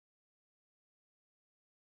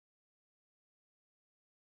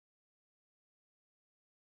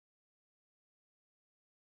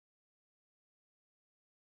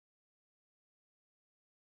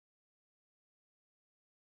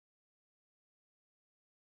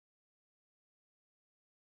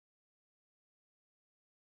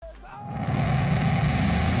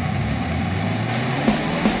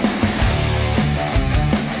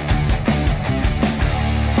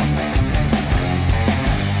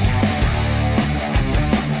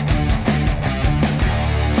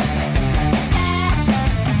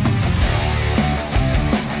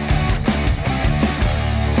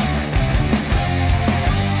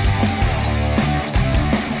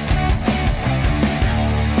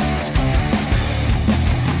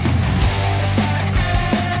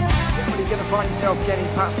himself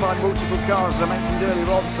getting passed by multiple cars, as I mentioned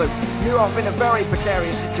earlier on, so knew off in a very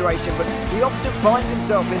precarious situation, but he often finds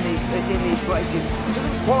himself in these places. He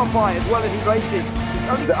doesn't qualify as well as he races.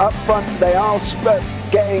 Up front, they are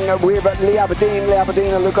getting with Lee Aberdeen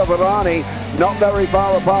and Luca Varani, not very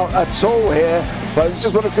far apart at all here. But I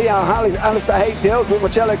just want to see how Alistair Haig deals with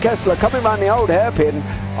Marcello Kessler coming around the old hairpin.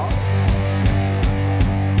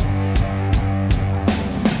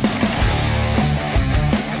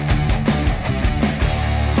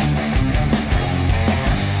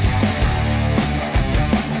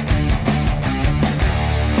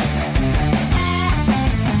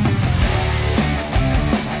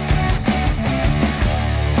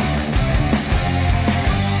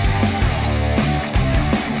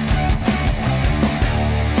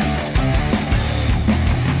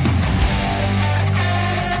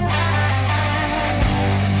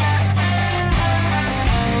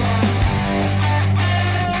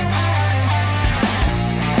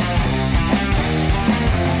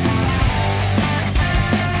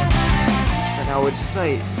 I would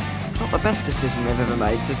say it's not the best decision they've ever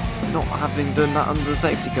made, just not having done that under the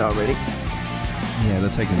safety car, really. Yeah, they're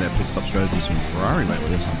taking their pit stop strategies from Ferrari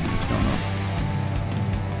lately or something. What's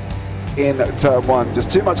going on? In turn one, just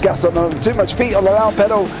too much gas on them, too much feet on the loud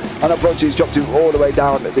pedal, and unfortunately he's dropped him all the way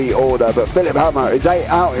down the order. But Philip Hammer is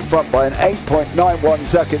out in front by an 8.91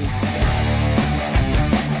 seconds.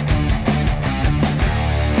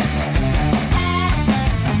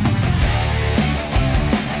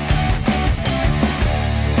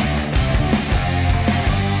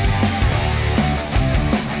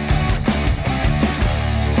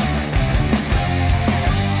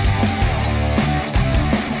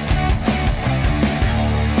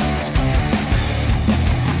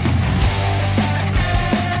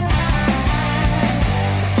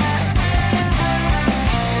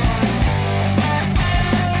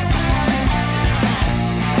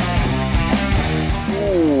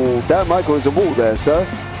 Dan Michael is a wall there, sir.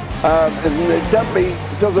 And definitely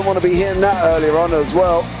doesn't want to be hitting that earlier on as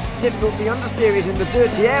well. Difficult, the understeer is in the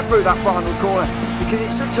dirty air through that final corner because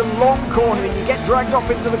it's such a long corner and you get dragged off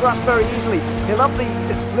into the grass very easily. He'll have the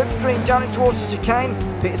slipstream down it towards the chicane.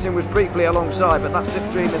 Peterson was briefly alongside, but that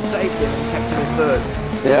slipstream has saved him and kept him in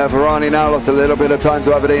third. Yeah, Varani now lost a little bit of time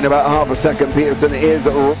to Aberdeen, about half a second. Peterson is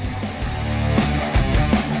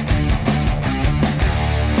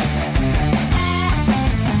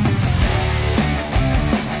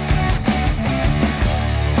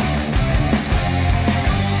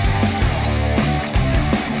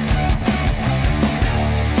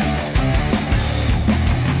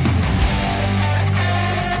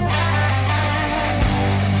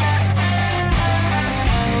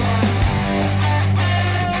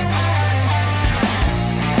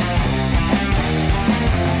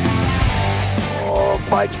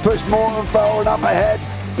Pike's pushed Morton forward up ahead.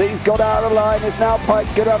 He's got out of line. Is now Pike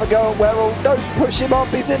going to have a go at Werrell? Don't push him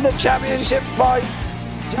off. He's in the championship fight.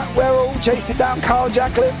 Jack Werrell chasing down Carl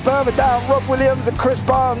Jacklin. Further down, Rob Williams and Chris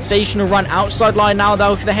Barnes. Sensational run outside line now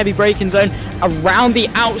though for the heavy braking zone. Around the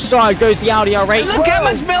outside goes the Audi R8. Look how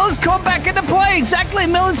much Miller's come back into play. Exactly.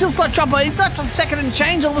 Miller's still such up. He's left on second and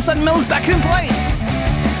change. All of a sudden, Miller's back in play.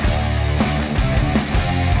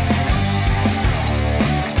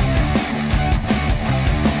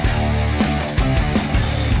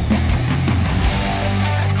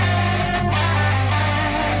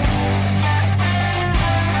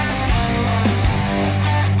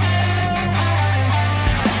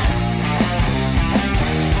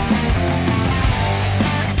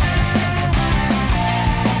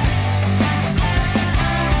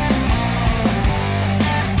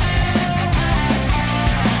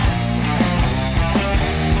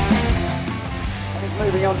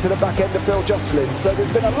 On to the back end of Phil Jocelyn. So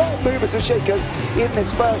there's been a lot of movers and shakers in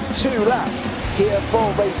this first 2 laps here for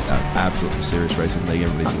race. Absolutely serious racing league.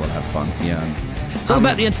 Everybody's allowed to have fun. Yeah, and it's all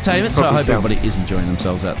about the entertainment. So I hope everybody is enjoying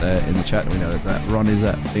themselves out there in the chat. We know that Ron is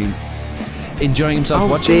been enjoying himself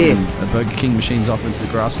watching. The Burger King machine's off into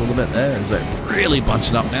the grass a little bit there as they're really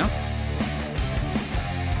bunching up now.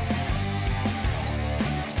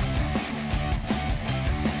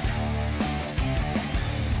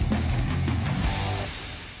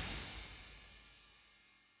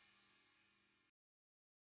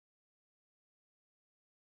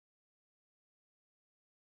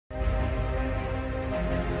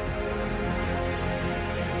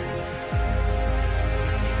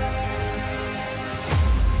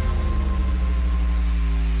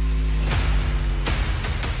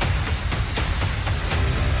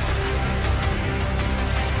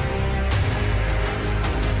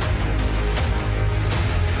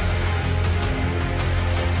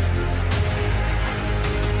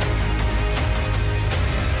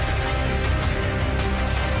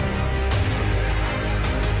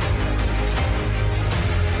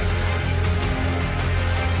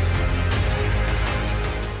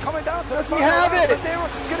 Does he have it?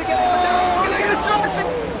 Medeiros is going to get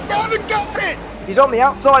it. He's on the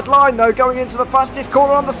outside line though, going into the fastest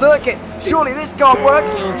corner on the circuit. Surely this can't work.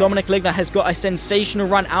 Dominic Ligner has got a sensational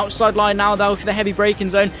run outside line now though for the heavy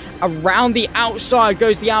braking zone. Around the outside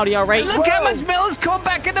goes the Audi R8. Look how much Miller's caught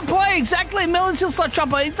back into play. Exactly. Miller's still slot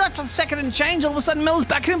chopper. He's not on second and change. All of a sudden, Miller's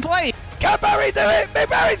back in play. Can Barry do it? Big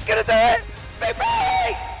Barry's going to do it. Big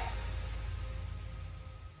Barry!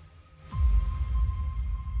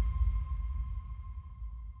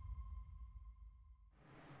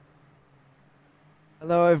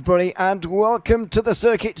 Hello everybody and welcome to the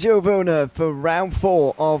Circuit Villeneuve for round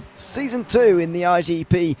 4 of season 2 in the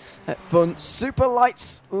iGPFun Super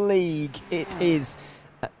Lights League. It is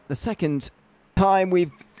the second time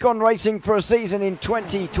we've gone racing for a season in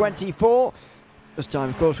 2024. This time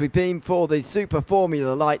of course we've been for the Super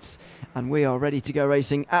Formula Lights and we are ready to go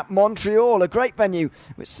racing at Montreal, a great venue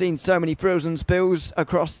which has seen so many thrills and spills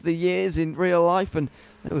across the years in real life, and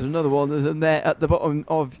there was another one there at the bottom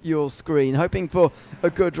of your screen. Hoping for a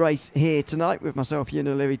good race here tonight with myself, Ewan,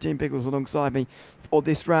 O'Leary, Team Biggles alongside me for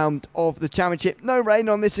this round of the championship. No rain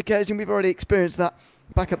on this occasion, we've already experienced that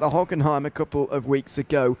back at the Hockenheim a couple of weeks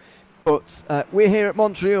ago. But we're here at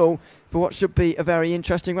Montreal for what should be a very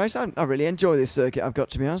interesting race. I really enjoy this circuit, I've got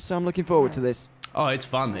to be honest, so I'm looking forward to this. Oh, it's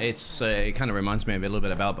fun. It's it kind of reminds me a little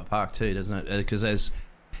bit of Albert Park too, doesn't it? Because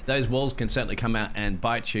those walls can certainly come out and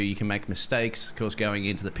bite you. You can make mistakes. Of course, going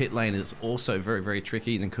into the pit lane is also very, very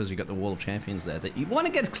tricky, and because you've got the wall of champions there, that you want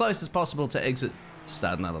to get as close as possible to exit to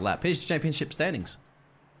start another lap. Here's your championship standings.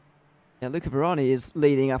 Yeah, Luca Verani is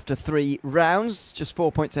leading after 3 rounds, just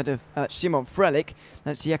 4 points ahead of Szymon Frelik.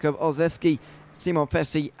 That's Jakub Olszewski, Simon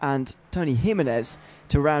Fessi and Tony Jimenez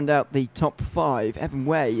to round out the top 5. Evan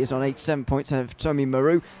Way is on 87 points ahead of Tommy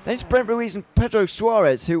Maru. Then it's Brent Ruiz and Pedro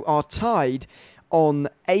Suarez who are tied on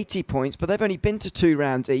 80 points, but they've only been to 2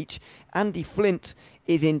 rounds each. Andy Flint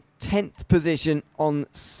is in 10th position on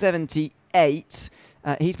 78.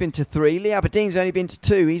 He's been to 3. Lee Aberdeen's only been to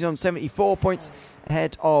 2. He's on 74 points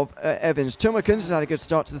ahead of Evans Tummakins, has had a good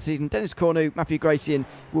start to the season. Dennis Cornu, Matthew Gracie and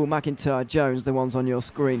Will McIntyre-Jones, the ones on your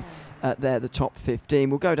screen. They're the top 15.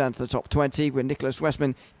 We'll go down to the top 20 with Nicholas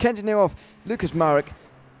Westman, Kenton Newhoff, Lucas Marek,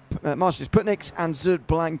 Marcus Putniks and Zud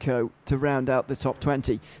Blanco to round out the top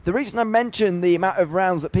 20. The reason I mention the amount of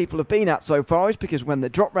rounds that people have been at so far is because when the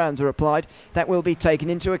drop rounds are applied, that will be taken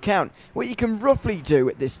into account. What you can roughly do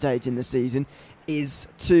at this stage in the season is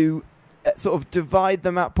to sort of divide the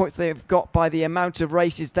amount of points they've got by the amount of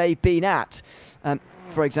races they've been at.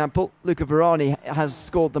 For example, Luca Verani has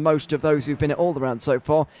scored the most of those who've been at all the rounds so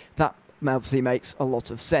far. That obviously makes a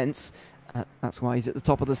lot of sense. That's why he's at the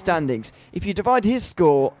top of the standings. If you divide his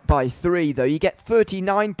score by 3, though, you get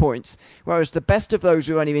 39 points, whereas the best of those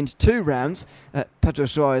who have only been to 2 rounds, Pedro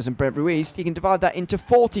Suarez and Brent Ruiz, you can divide that into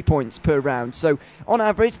 40 points per round. So, on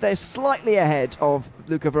average, they're slightly ahead of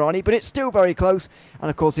Luca Verani, but it's still very close. And,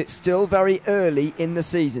 of course, it's still very early in the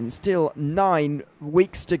season. Still 9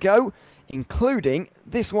 weeks to go, including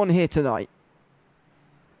this one here tonight.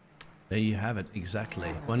 There you have it,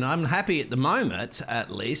 exactly. Well, I'm happy at the moment,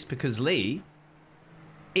 at least, because Lee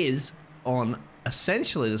is on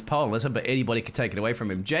essentially this pole, but anybody could take it away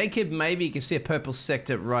from him. Jacob, maybe you can see a purple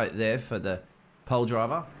sector right there for the pole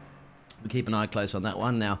driver. We'll keep an eye close on that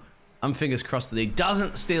one. Now, I'm fingers crossed that he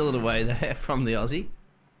doesn't steal it away there from the Aussie,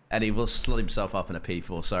 and he will slot himself up in a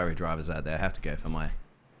P4. Sorry, drivers out there, I have to go for my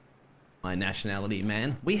nationality,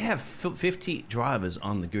 man. We have 50 drivers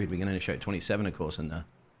on the grid. We're going to show 27, of course, and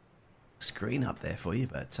screen up there for you,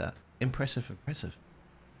 but impressive.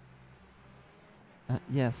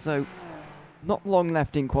 Yeah, so not long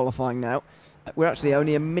left in qualifying now. We're actually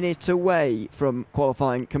only a minute away from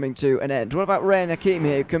qualifying coming to an end. What about Ray Hakim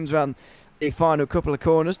here, who comes around the final couple of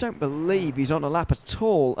corners? Don't believe he's on a lap at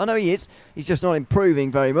all. I know he is. He's just not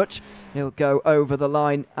improving very much. He'll go over the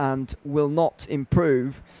line and will not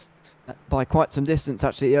improve by quite some distance,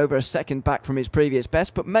 actually, over a second back from his previous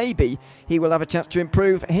best, but maybe he will have a chance to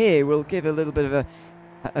improve here. We'll give a little bit of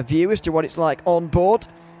a view as to what it's like on board.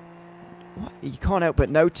 You can't help but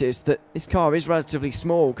notice that this car is relatively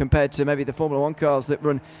small compared to maybe the Formula 1 cars that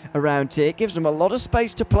run around here. It gives them a lot of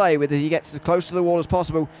space to play with as he gets as close to the wall as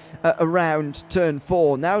possible around turn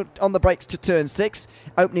 4. Now on the brakes to turn 6,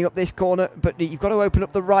 opening up this corner, but you've got to open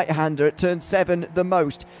up the right-hander at turn 7 the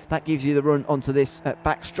most. That gives you the run onto this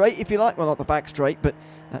back straight, if you like. Well, not the back straight, but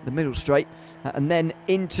the middle straight. And then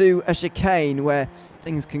into a chicane where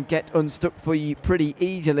things can get unstuck for you pretty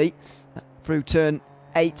easily through turn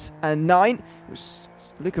 8 and 9.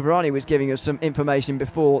 Luca Varani was giving us some information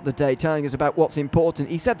before the day, telling us about what's important.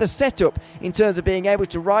 He said the setup in terms of being able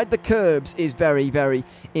to ride the curbs is very, very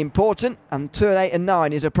important, and turn 8 and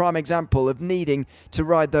 9 is a prime example of needing to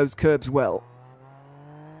ride those curbs well.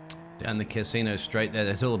 Down the casino straight there.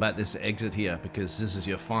 It's all about this exit here, because this is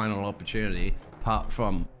your final opportunity, apart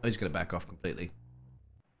from... Oh, he's going to back off completely.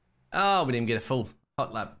 Oh, we didn't get a full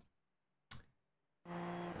hot lap.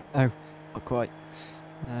 Oh, not quite.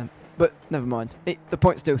 But never mind. The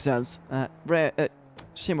point still stands. Szymon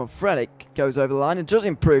Frelick goes over the line and does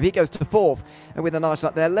improve. He goes to 4th with a nice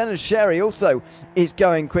lap there. Leonard Sherry also is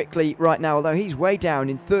going quickly right now, although he's way down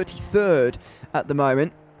in 33rd at the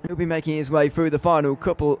moment. He'll be making his way through the final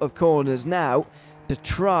couple of corners now to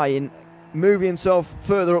try and move himself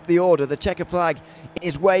further up the order. The checker flag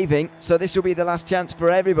is waving, so this will be the last chance for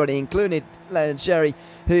everybody, including Leonard Sherry,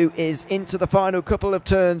 who is into the final couple of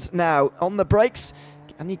turns now. On the brakes,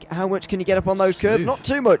 how much can you get up on those curbs? Not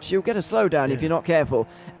too much. You'll get a slowdown if you're not careful.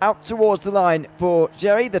 Out towards the line for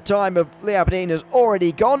Sherry. The time of Lee Aberdeen has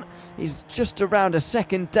already gone. He's just around a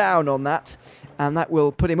second down on that, and that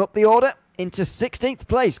will put him up the order into 16th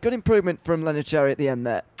place. Good improvement from Leonard Sherry at the end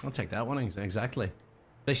there. I'll take that one, exactly.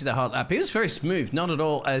 Especially the hot lap. He was very smooth, not at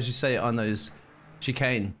all, as you say, on those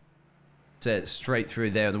chicane to straight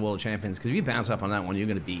through there, the World Champions. Because if you bounce up on that one, you're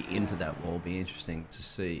going to be into that wall. Be interesting to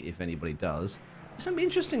see if anybody does. Some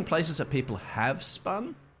interesting places that people have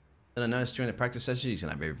spun. And I noticed during the practice session, he's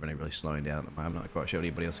going to have everybody really slowing down at the moment. I'm not quite sure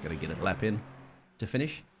anybody else is going to get a lap in to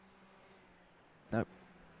finish. Nope,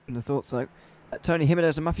 wouldn't have thought so. Tony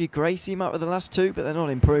Jimenez and Matthew Gracie might be the last two, but they're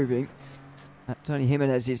not improving. Tony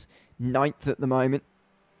Jimenez is 9th at the moment.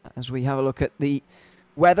 As we have a look at the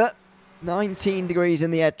weather, 19 degrees in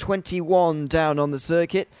the air, 21 down on the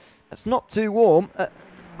circuit. That's not too warm.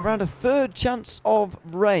 Around a 3rd chance of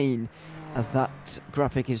rain, as that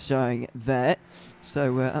graphic is showing there.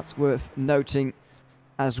 So that's worth noting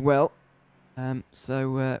as well.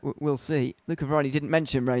 We'll see. Luca Varani didn't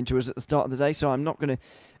mention rain to us at the start of the day, so I'm not going to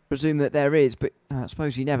presume that there is, but I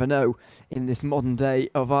suppose you never know in this modern day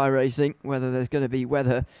of iRacing whether there's going to be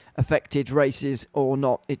weather affected races or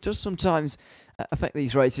not. It does sometimes affect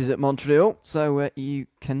these races at Montreal, so you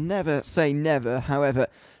can never say never. However,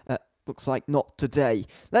 looks like not today.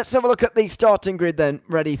 Let's have a look at the starting grid then,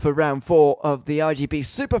 ready for round 4 of the IGP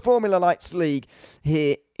Super Formula Lights League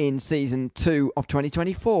here in Season 2 of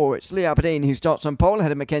 2024. It's Lee Aberdeen who starts on pole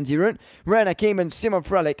ahead of Mackenzie Roon. Ren Hakim and Szymon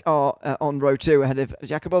Frelick are on row 2 ahead of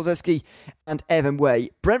Jakub Olszewski and Evan Way.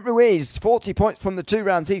 Brent Ruiz, 40 points from the 2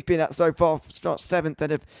 rounds he's been at so far, starts 7th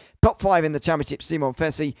ahead of top 5 in the championship, Simon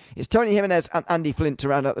Fessy. It's Tony Jimenez and Andy Flint to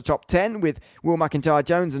round out the top 10, with Will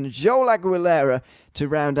McIntyre-Jones and Joel Aguilera to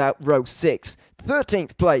round out row 6.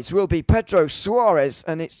 13th place will be Pedro Suarez,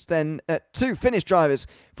 and it's then 2 Finnish drivers,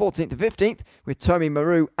 14th and 15th, with Tommy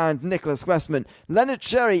Maru and Nicholas Westman. Leonard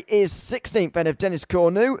Sherry is 16th, ahead of Dennis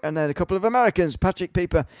Cornu, and then a couple of Americans, Patrick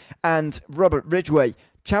Pieper and Robert Ridgway.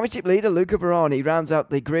 Championship leader Luca Varani rounds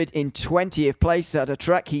out the grid in 20th place at a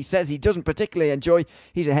track he says he doesn't particularly enjoy.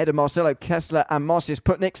 He's ahead of Marcelo Kessler and Marcius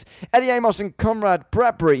Putniks. Eddie Amos and Conrad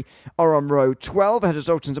Bradbury are on row 12, ahead of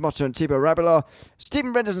Zoltan Zamotta and Thibaut Rabelar.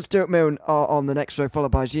 Stephen Renders and Stuart Milne are on the next row,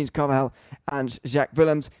 followed by Jean Carvajal and Jacques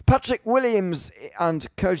Willems. Patrick Williams and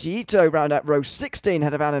Koji Ito round out row 16,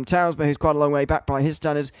 ahead of Adam Townsber, who's quite a long way back by his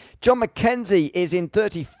standards. John McKenzie is in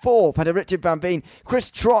 34th, ahead of Richard Van Veen.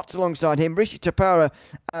 Chris Trott alongside him, Rishi Tapara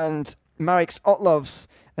and Marek Otlovs.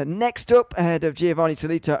 Next up, ahead of Giovanni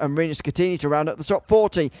Salita and Rina Scatini to round up the top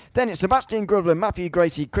 40. Then it's Sebastian Groveland, Matthew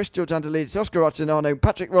Gracie, Christian Dandelides, Oscar Artinano,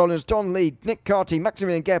 Patrick Rowlands, Don Lead, Nick Carty,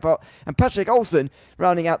 Maximilian Gebhardt and Patrick Olsen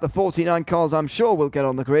rounding out the 49 cars I'm sure will get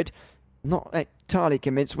on the grid. Not entirely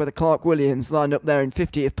convinced whether Clark Williams lined up there in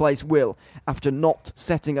 50th place will, after not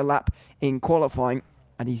setting a lap in qualifying,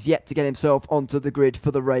 and he's yet to get himself onto the grid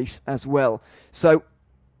for the race as well. So,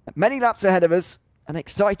 many laps ahead of us. An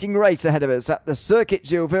exciting race ahead of us at the circuit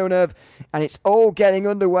Gilles Villeneuve, and it's all getting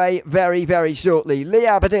underway very, very shortly. Lee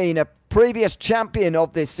Aberdeen, a previous champion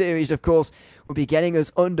of this series, of course, will be getting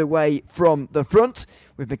us underway from the front,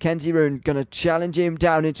 with Mackenzie Roon going to challenge him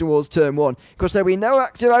down in towards turn 1. Of course, there'll be no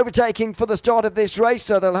active overtaking for the start of this race,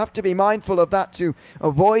 so they'll have to be mindful of that to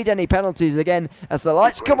avoid any penalties again as the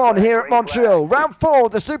lights come on here at Montreal. Round 4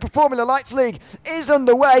 of the Super Formula Lights League is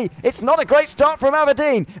underway. It's not a great start from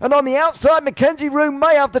Aberdeen, and on the outside, Mackenzie Roon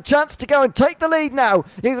may have the chance to go and take the lead now.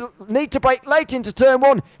 He'll need to brake late into turn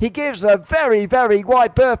 1. He gives a very, very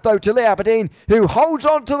wide berth, though, to Lee Aberdeen, who holds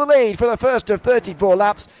on to the lead for the first of of 34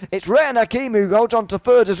 laps. It's Ryan Hakim who holds on to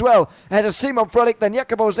third as well, ahead of Simon Froelich, then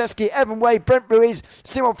Jacobo Zeski, Evan Way, Brent Ruiz,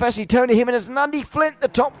 Simon Fessy, Tony Jimenez and Andy Flint, the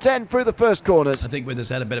top 10 through the first corners. I think Withers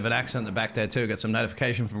had a bit of an accident at the back there too, got some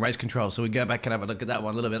notification from race control, so we go back and have a look at that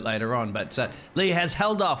one a little bit later on. But Lee has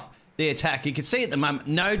held off the attack. You can see at the moment,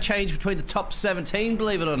 no change between the top 17,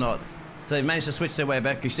 believe it or not. So they've managed to switch their way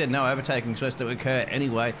back. You said no overtaking supposed to occur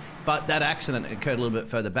anyway, but that accident occurred a little bit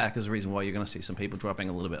further back is the reason why you're going to see some people dropping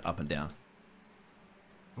a little bit up and down.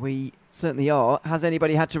 We certainly are. Has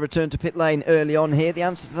anybody had to return to pit lane early on here? The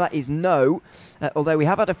answer to that is no, although we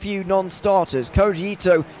have had a few non-starters. Koji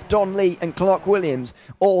Ito, Don Lee and Clark Williams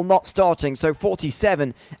all not starting, so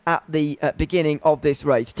 47 at the beginning of this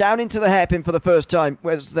race. Down into the hairpin for the first time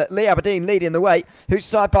was Lee Aberdeen leading the way, who's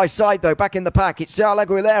side by side though, back in the pack. It's Charles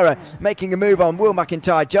Aguilera making a move on Will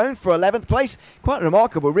McIntyre Jones for 11th place. Quite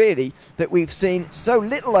remarkable really that we've seen so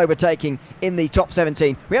little overtaking in the top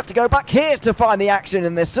 17. We have to go back here to find the action,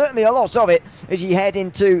 and there's certainly a lot of it as you head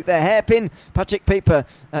into the hairpin. Patrick Pieper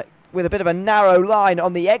with a bit of a narrow line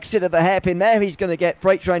on the exit of the hairpin there. He's going to get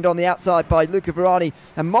freight trained on the outside by Luca Verani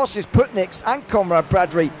and Moses Putniks and Conrad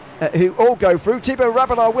Bradbury, who all go through. Thibaut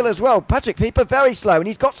Rabillard will as well. Patrick Pieper very slow, and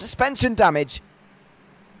he's got suspension damage.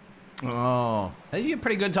 Oh, you have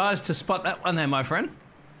pretty good tyres to spot that one there, my friend.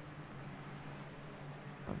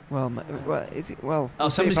 Well, is it? Well, oh,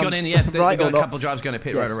 somebody's gone in. Yeah, right, got a couple of drivers going to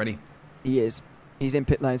pit road already. He is. He's in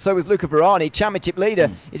pit lane. So is Luca Verani, championship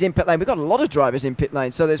leader, is in pit lane. We've got a lot of drivers in pit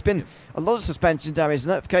lane, so there's been a lot of suspension damage. The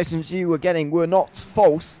notifications you were getting were not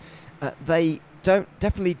false. They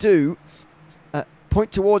definitely do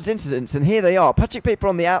point towards incidents, and here they are. Patrick Pieper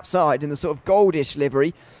on the outside in the sort of goldish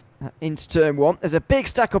livery into turn one. There's a big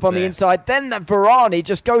stack up on the inside. Then that Verani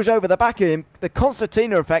just goes over the back of him. The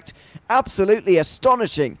concertina effect, absolutely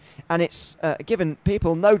astonishing, and it's given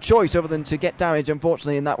people no choice other than to get damage,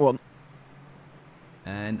 unfortunately, in that one.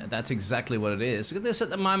 And that's exactly what it is. Look at this at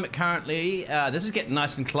the moment currently. This is getting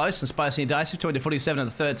nice and close and spicy and dicey between the 47 and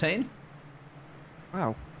the 13.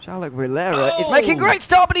 Wow. Charles Aguilera is making great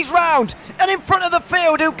start, but he's round. And in front of the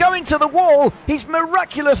field, who go into the wall, he's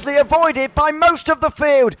miraculously avoided by most of the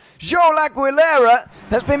field. Charles Aguilera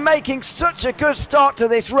has been making such a good start to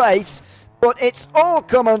this race, but it's all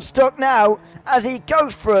come unstuck now as he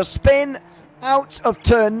goes for a spin out of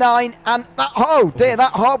turn 9, and that, oh dear,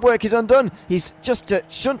 that hard work is undone. He's just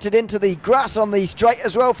shunted into the grass on the straight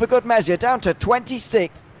as well for good measure, down to 26th.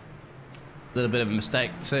 A little bit of a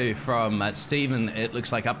mistake too from Stephen, it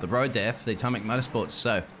looks like up the road there for the Atomic Motorsports.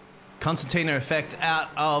 So concertina effect out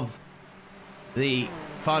of the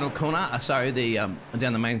final corner, sorry, the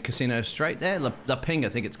down the main casino straight there, La Ping I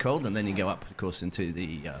think it's called, and then you go up of course into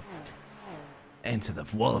the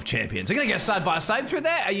Wall of Champions. They're going to go side by side through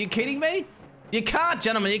there, are you kidding me? You can't,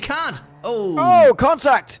 gentlemen, you can't. Oh,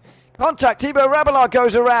 contact. Contact. Thibaut Rabillard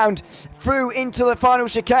goes around through into the final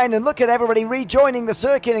chicane, and look at everybody rejoining the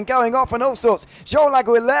circuit and going off and all sorts. Charles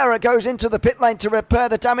Aguilera goes into the pit lane to repair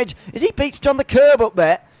the damage. Is he beached on the curb up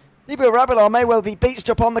there? Thibaut Rabillard may well be beached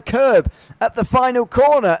up on the curb at the final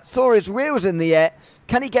corner. Saw his wheels in the air.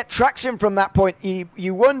 Can he get traction from that point?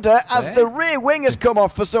 You wonder, as the rear wing has come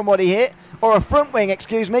off for somebody here, or a front wing,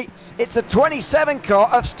 excuse me. It's the 27 car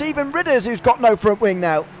of Stephen Ridders who's got no front wing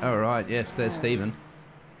now. Oh, right, yes, there's Stephen.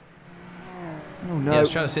 Oh, no. Yeah, I was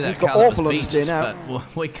trying to see that he's got car awful understeer now.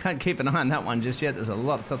 But we can't keep an eye on that one just yet. There's a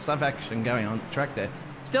lot of stuff action going on the track there.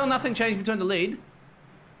 Still nothing changed between the lead.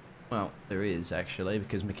 Well, there is, actually,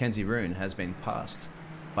 because Mackenzie Roon has been passed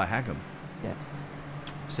by Hagum. Yeah.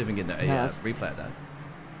 See if we can get a replay of that.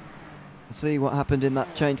 See what happened in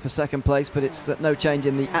that change for second place, but it's no change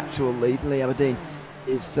in the actual lead. Lee Aberdeen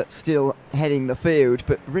is still heading the field,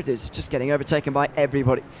 but Ridders just getting overtaken by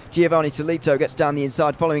everybody. Giovanni Tolito gets down the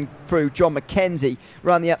inside, following through John McKenzie.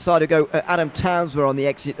 Around the outside will go Adam Townsville on the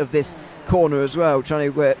exit of this corner as well,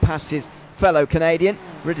 trying to pass his fellow Canadian.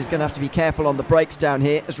 Ridders going to have to be careful on the brakes down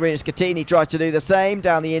here as Rinus Catini tries to do the same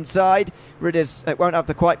down the inside. Ridders won't have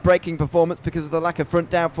the quite braking performance because of the lack of front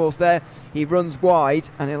downforce there. He runs wide,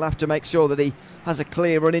 and he'll have to make sure that he has a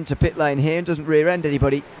clear run into pit lane here and doesn't rear end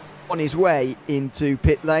anybody on his way into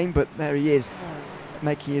pit lane, but there he is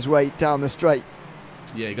making his way down the straight.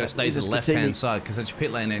 Yeah, you got to stay to the left hand side because that's your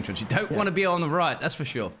pit lane entrance. You don't want to be on the right, that's for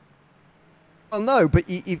sure. Well, no, but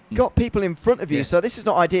you've got people in front of you, so this is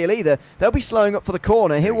not ideal either. They'll be slowing up for the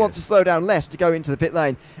corner. He'll want to slow down less to go into the pit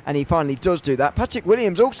lane, and he finally does do that. Patrick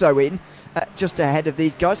Williams also in, just ahead of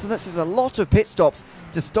these guys, so this is a lot of pit stops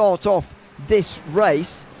to start off this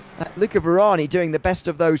race. Luca Verani doing the best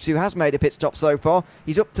of those who has made a pit stop so far.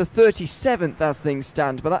 He's up to 37th as things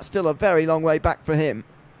stand, but that's still a very long way back for him.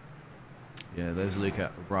 Yeah, there's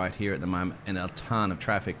Luca right here at the moment, and a ton of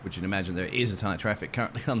traffic, which you'd imagine there is a ton of traffic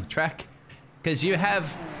currently on the track. Because you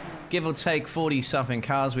have, give or take, 40-something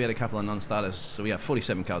cars. We had a couple of non-starters, so we have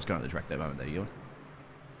 47 cars going on the track at the moment there, Ewan.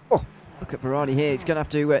 Oh, look at Varani here. He's going to have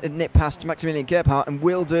to nip past Maximilian Gerhardt and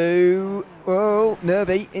will do. Oh,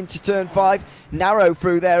 nervy into turn 5. Narrow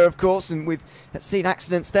through there, of course, and we've seen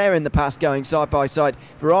accidents there in the past going side by side.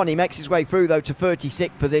 Varani makes his way through, though, to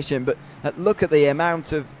 36th position, but look at the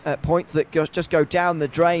amount of points that just go down the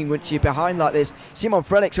drain once you're behind like this. Simon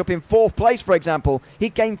Frelic's up in 4th place, for example.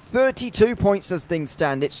 He'd gained 32 points as things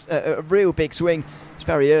stand. It's a real big swing. It's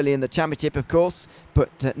very early in the championship, of course,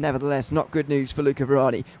 but nevertheless, not good news for Luca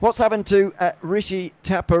Varani. What's happened to Rishi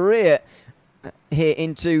Taparia here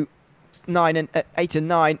into 8 and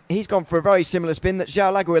 9? He's gone for a very similar spin that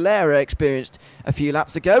João Aguilera experienced a few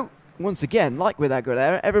laps ago. Once again, like with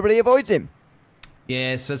Aguilera, everybody avoids him.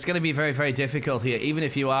 Yeah, so it's going to be very, very difficult here. Even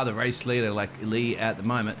if you are the race leader like Lee at the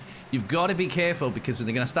moment, you've got to be careful because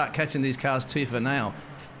they're going to start catching these cars tooth for nail.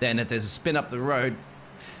 Then if there's a spin up the road,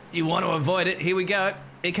 you want to avoid it. Here we go.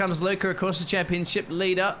 Here comes Luca, of course, the championship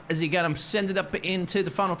leader, as he got him send it up into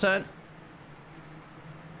the final turn.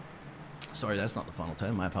 Sorry, that's not the final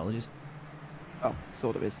turn. My apologies. Oh,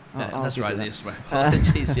 sort of is. That's right. Yes, my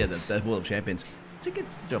apologies. Yeah, the World Champions. It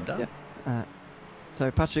gets the job done. Yeah. So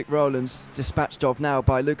Patrick Rowland's dispatched of now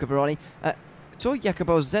by Luca Varani. Saw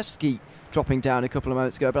Jakubowski dropping down a couple of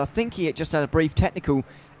moments ago, but I think he just had a brief technical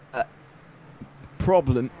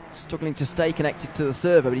problem, struggling to stay connected to the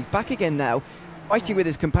server. But he's back again now, fighting with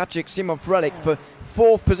his compatriot Simon Frelick for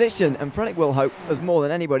 4th position. And Frelick will hope, as more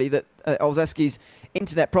than anybody, that Olszewski's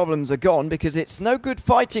internet problems are gone, because it's no good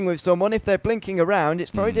fighting with someone if they're blinking around.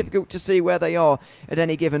 It's very difficult to see where they are at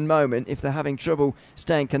any given moment if they're having trouble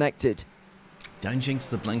staying connected. Don't jinx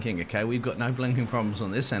the blinking, okay? We've got no blinking problems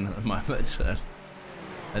on this end at the moment.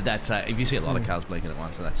 That's if you see a lot of cars blinking at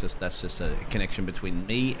once, so that's just a connection between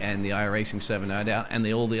me and the iRacing server, no doubt, and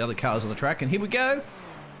all the other cars on the track. And here we go,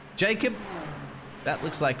 Jacob. That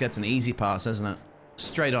looks like that's an easy pass, isn't it?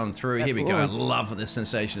 Straight on through. Here we go. I love the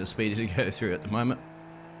sensation of speed as you go through at the moment.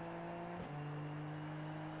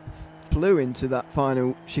 Flew into that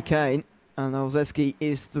final chicane, and Olszewski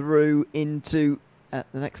is through into the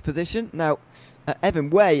next position. Now, Evan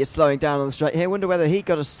Way is slowing down on the straight here. Wonder whether he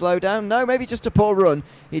got a slow down. No, maybe just a poor run.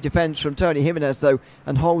 He defends from Tony Jimenez, though,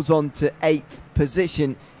 and holds on to 8th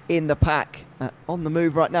position in the pack. On the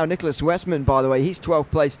move right now, Nicholas Westman, by the way, he's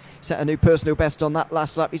 12th place, set a new personal best on that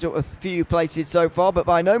last lap. He's up a few places so far, but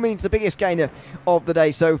by no means the biggest gainer of the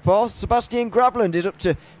day so far. Sebastian Gravland is up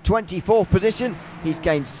to 24th position. He's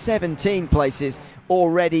gained 17 places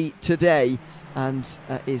already today, and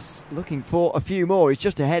is looking for a few more. He's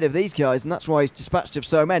just ahead of these guys, and that's why he's dispatched of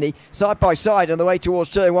so many. Side by side on the way towards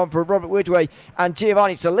turn 1 for Robert Ridgway and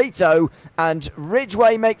Giovanni Solito, and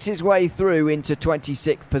Ridgway makes his way through into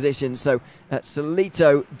 26th position. So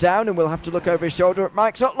Solito down, and we'll have to look over his shoulder at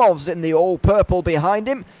Mike Sotlov's in the all-purple behind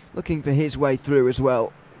him, looking for his way through as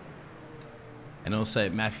well. And also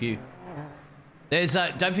Matthew. There's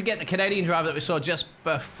don't forget the Canadian driver that we saw just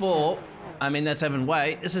before. I mean, that's Evan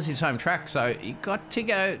Way. This is his home track, so you got to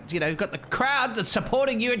go, you know, you've got the crowd that's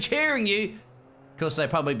supporting you and cheering you. Of course, they'll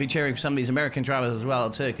probably be cheering for some of these American drivers as well,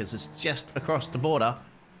 too, because it's just across the border.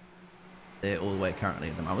 They're all the way currently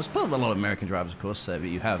at the moment. There's probably a lot of American drivers, of course, so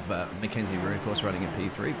you have Mackenzie Roon, of course, running in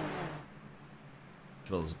P3. As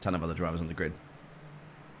well as a ton of other drivers on the grid.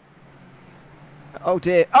 Oh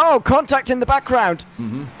dear. Oh, contact in the background.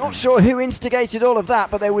 Not sure who instigated all of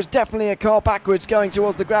that, but there was definitely a car backwards going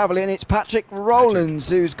towards the gravel, and it's Patrick Rowlands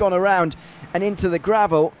who's gone around and into the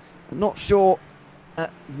gravel. Not sure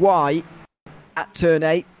why at turn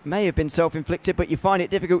 8. May have been self-inflicted, but you find it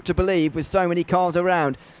difficult to believe with so many cars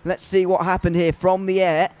around. Let's see what happened here from the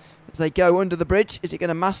air as they go under the bridge. Is it going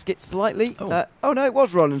to mask it slightly? Oh no, it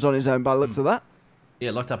was Rowlands on his own by the looks of that.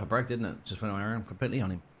 Yeah, locked up a brake, didn't it? Just went around completely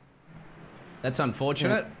on him. That's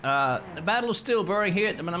unfortunate. The battle is still brewing here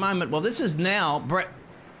at the moment. Well, this is now Brett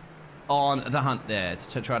on the hunt there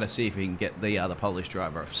to try to see if he can get the other Polish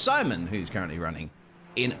driver, Simon, who's currently running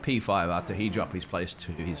in P5 after he dropped his place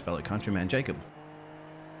to his fellow countryman, Jacob.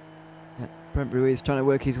 Brent Ruiz trying to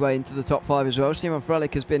work his way into the top 5 as well. Simon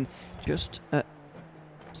Frelick has been just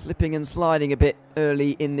slipping and sliding a bit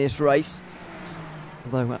early in this race.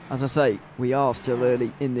 Although, as I say, we are still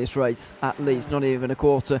early in this race, at least, not even a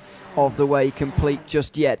quarter of the way complete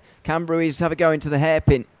just yet. Can Ruiz have a go into the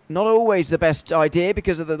hairpin? Not always the best idea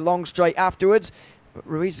because of the long straight afterwards, but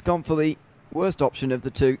Ruiz has gone for the worst option of the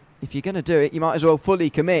two. If you're going to do it, you might as well fully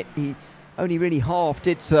commit. He only really half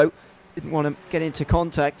did so. Didn't want to get into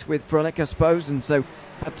contact with Frelick, I suppose, and so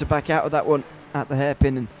had to back out of that one at the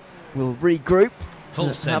hairpin and will regroup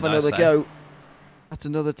Full to have another go at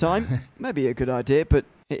another time. Maybe a good idea, but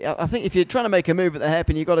I think if you're trying to make a move at the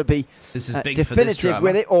hairpin, you've got to be definitive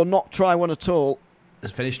with it or not try one at all.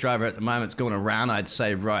 This Finnish driver at the moment's going around, I'd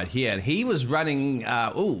say, right here. And he was running,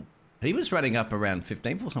 he was running up around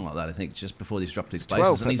 15th or something like that, I think, just before he's dropped his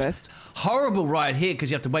places. 12 and at he's best. horrible right here because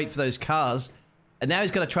you have to wait for those cars. And now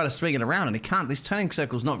he's got to try to swing it around, and he can't. This turning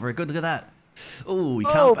circle's not very good. Look at that. Oh, he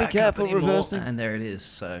can't back be careful, up anymore. reversing. And there it is.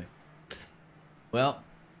 So, well,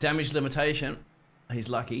 damage limitation. He's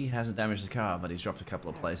lucky. He hasn't damaged the car, but he's dropped a couple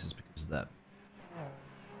of places because of that.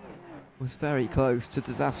 Was very close to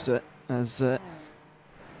disaster as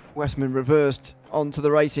Westman reversed onto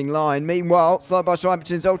the racing line. Meanwhile, side by side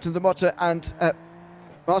between Zoltan Zamotta and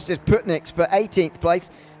Marcus Putniks for 18th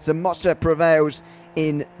place. Zamotta prevails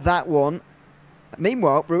in that one.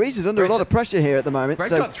 Meanwhile, Ruiz is under a lot of pressure here at the moment. Brett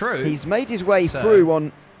so got through. He's made his way through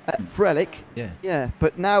on Frelick. Yeah.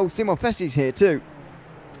 But now Simon Fessi's here too.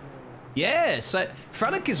 Yeah, so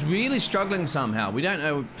Frelick is really struggling somehow. We don't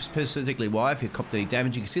know specifically why, if he copped any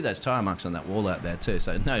damage. You can see those tyre marks on that wall out there too.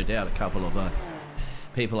 So no doubt a couple of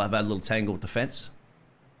people have had a little tangle with the fence.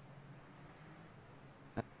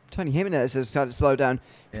 Tony Jimenez has had to slow down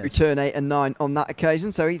through turn 8 and 9 on that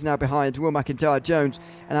occasion, so he's now behind Will McIntyre-Jones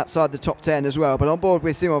and outside the top 10 as well. But on board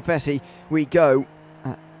with Simon Fessi we go.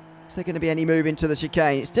 Is there going to be any move into the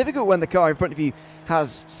chicane? It's difficult when the car in front of you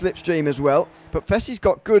has slipstream as well, but Fessi's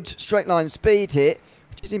got good straight line speed here,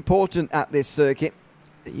 which is important at this circuit.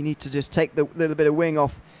 You need to just take the little bit of wing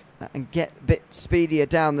off and get a bit speedier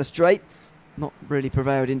down the straight. Not really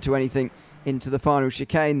prevailed into anything into the final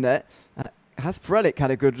chicane there. Has Frelick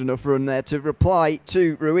had a good enough run there to reply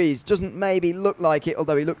to Ruiz? Doesn't maybe look like it,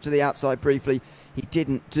 although he looked to the outside briefly. He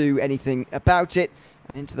didn't do anything about it.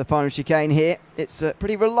 And into the final chicane here. It's a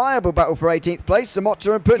pretty reliable battle for 18th place.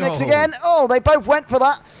 Zamotta and Putniks again. Oh, they both went for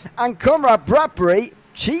that. And Conrad Bradbury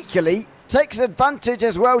cheekily takes advantage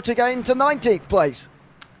as well to get into 19th place.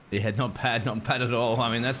 Yeah, not bad at all.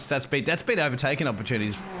 I mean, that's been overtaking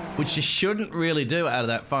opportunities, which you shouldn't really do out of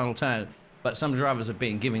that final turn. But some drivers have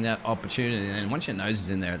been giving that opportunity, and once your nose is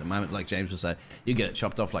in there at the moment, like James will say, you get it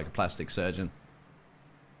chopped off like a plastic surgeon.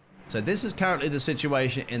 So this is currently the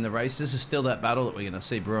situation in the race. This is still that battle that we're going to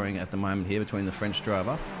see brewing at the moment here between the French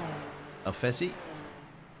driver, Alfessi.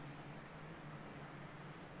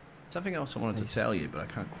 Something else I wanted to tell you, but I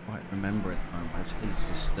can't quite remember it at the moment. It's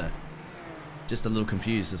just a little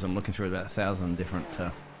confused as I'm looking through about 1,000 different,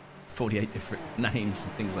 48 different names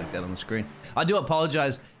and things like that on the screen. I do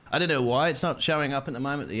apologize. I don't know why it's not showing up at the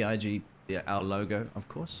moment. The our logo, of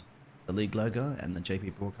course, the league logo and the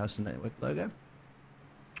JP Broadcasting Network logo.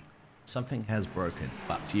 Something has broken,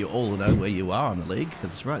 but you all know where you are on the league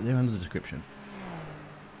because it's right there under the description.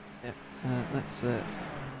 Yeah, let's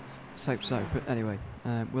hope so. But anyway,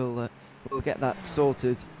 we'll get that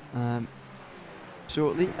sorted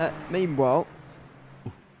shortly. Meanwhile,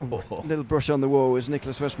 a little brush on the wall as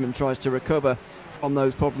Nicholas Westman tries to recover from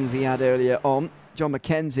those problems he had earlier on. John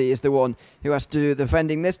McKenzie is the one who has to do the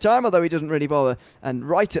defending this time, although he doesn't really bother. And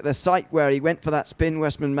right at the site where he went for that spin,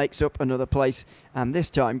 Westman makes up another place and this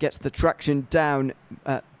time gets the traction down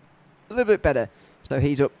a little bit better. So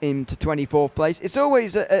he's up into 24th place. It's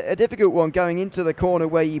always a difficult one going into the corner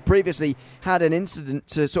where you previously had an incident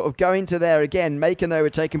to sort of go into there again, make an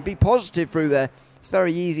overtake and be positive through there. It's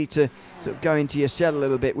very easy to sort of go into your shell a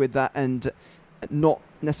little bit with that and not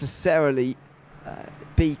necessarily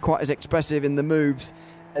be quite as expressive in the moves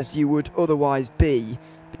as you would otherwise be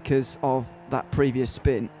because of that previous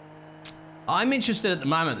spin. I'm interested at the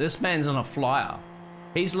moment. This man's on a flyer.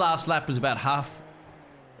 His last lap was about half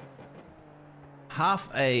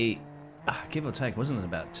a give or take, wasn't it?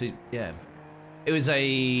 About two? Yeah, it was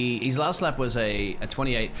his last lap was a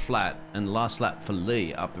 28 flat, and the last lap for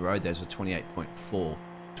Lee up the road there's a 28.4,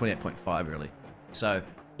 28.5 really. So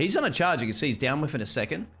he's on a charge. You can see he's down within a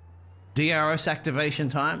second. DRS activation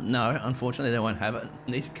time? No, unfortunately they won't have it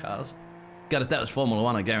in these cars. If that was Formula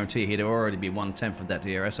 1, I guarantee he'd already be 1/10 of that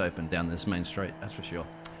DRS open down this main straight, that's for sure.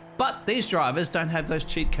 But these drivers don't have those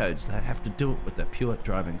cheat codes. They have to do it with their pure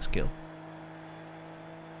driving skill.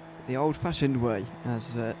 The old-fashioned way,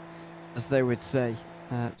 as they would say.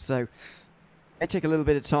 So it take a little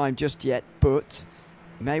bit of time just yet, but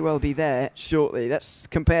may well be there shortly. Let's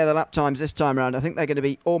compare the lap times this time around. I think they're going to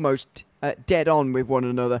be almost dead on with one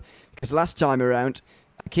another because last time around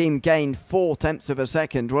Hakim gained 0.4 of a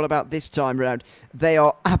second. What about this time around? They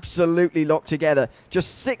are absolutely locked together.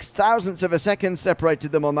 Just 0.06 of a second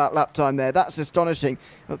separated them on that lap time there. That's astonishing.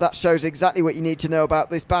 That shows exactly what you need to know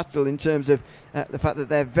about this battle in terms of the fact that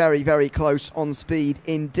they're very, very close on speed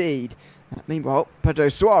indeed. Meanwhile, Pedro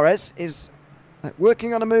Suarez is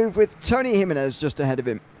working on a move with Tony Jimenez just ahead of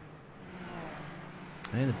him.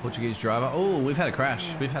 And the Portuguese driver. Oh, we've had a crash.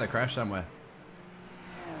 We've had a crash somewhere.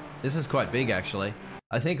 This is quite big, actually.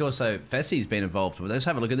 I think also Fessie's been involved with. Let's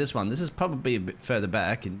have a look at this one. This is probably a bit further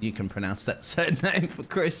back, and you can pronounce that certain name for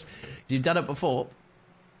Chris. You've done it before.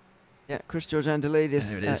 Yeah, Chris George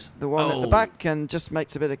Andelidis, the one at the back, and just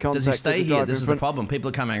makes a bit of contact. Does he stay here? This is the problem. People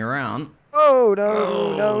are coming around. Oh,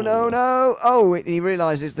 no. Oh, he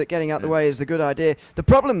realises that getting out the way is the good idea. The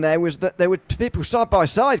problem there was that there were people side by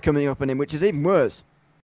side coming up on him, which is even worse.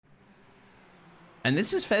 And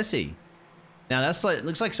this is Fessie. Now, that's like,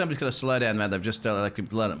 looks like somebody's got to slow down, man. They've just let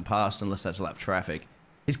him pass unless that's lap traffic.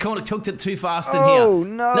 He's kind of took it too fast in here. Oh,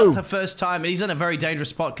 no. Not the first time. He's in a very dangerous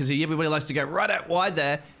spot because everybody likes to go right out wide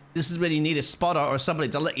there. This is when you need a spotter or somebody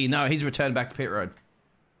to let you know he's returned back to pit road.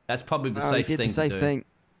 That's probably the safe thing to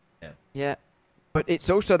do. Yeah. But it's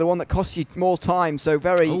also the one that costs you more time, so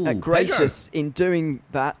very gracious in doing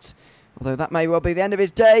that. Although that may well be the end of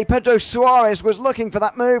his day. Pedro Suarez was looking for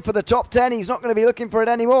that move for the top 10. He's not going to be looking for it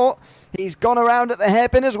anymore. He's gone around at the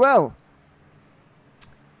hairpin as well.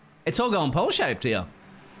 It's all gone pole-shaped here.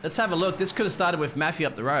 Let's have a look. This could have started with Matthew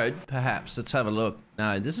up the road, perhaps. Let's have a look.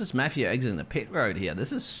 No, this is Matthew exiting the pit road here.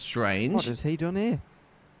 This is strange. What has he done here?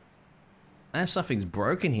 I know something's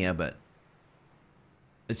broken here, but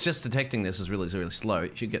it's just detecting this is really, really slow.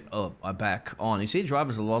 It should get back on. You see a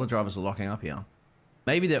lot of drivers are locking up here.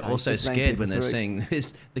 Maybe they're also scared when they're seeing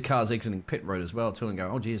the cars exiting pit road as well, too, and go,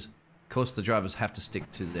 oh, geez. Of course, the drivers have to stick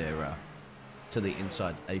to their to the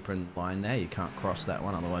inside apron line there. You can't cross that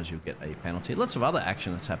one, otherwise you'll get a penalty. Lots of other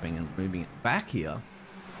action that's happening and moving it back here.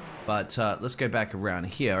 But let's go back around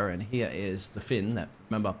here, and here is the Finn that,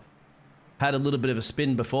 remember, had a little bit of a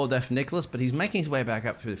spin before there for Nicholas, but he's making his way back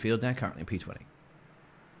up through the field now, currently P20.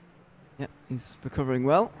 Yeah, he's recovering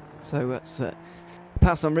well. So let's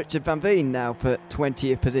pass on Richard Van Veen now for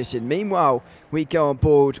 20th position. Meanwhile, we go on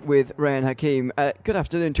board with Rayan Hakim. Good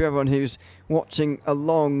afternoon to everyone who's watching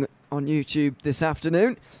along on YouTube this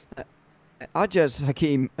afternoon. Ajaz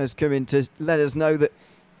Hakim has come in to let us know that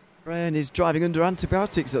Rayan is driving under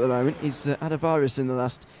antibiotics at the moment. He's had a virus in the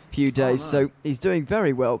last few days, so he's doing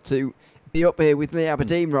very well to be up here with Lee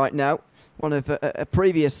Aberdeen right now. One of a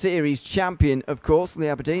previous series champion, of course. Lee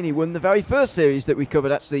Aberdeen, he won the very first series that we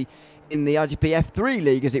covered, actually, in the iGPF3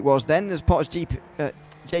 league, as it was then, as part of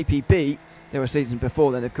JPB. There were seasons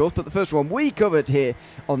before then, of course, but the first one we covered here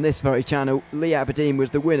on this very channel, Lee Aberdeen was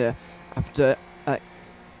the winner after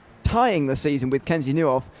tying the season with Kenzie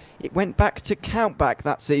Newhoff. It went back to Countback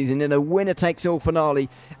that season in a winner-takes-all finale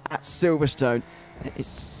at Silverstone. It's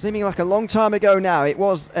seeming like a long time ago now. It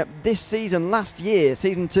was this season last year,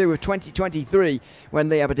 season 2 of 2023, when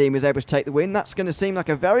Lee Aberdeen was able to take the win. That's going to seem like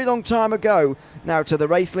a very long time ago now to the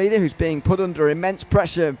race leader, who's being put under immense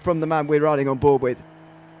pressure from the man we're riding on board with.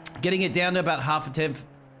 Getting it down to about half a tenth,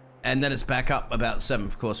 and then it's back up about 7th,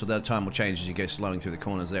 of course, with that time will change as you go slowing through the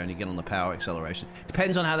corners there and you get on the power acceleration.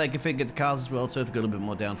 Depends on how they configure the cars as well, so if you've got a little bit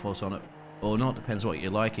more downforce on it or not, depends what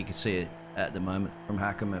you like. You can see it at the moment from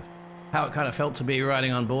Hakim of how it kind of felt to be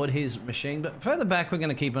riding on board his machine. But further back, we're going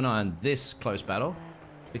to keep an eye on this close battle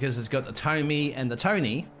because it's got the Tommy and the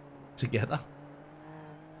Tony together.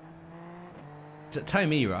 It's a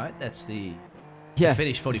Tommy, right? That's the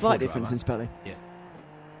Finnish 44 slight driver. Difference in spelling. Yeah.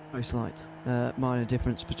 Very slight. Minor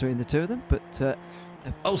difference between the two of them, but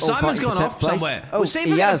oh, Simon's gone off somewhere. Oh, we'll see if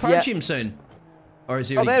we can approach him soon. Or is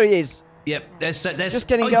he already... Oh, there he is. Yep, there's just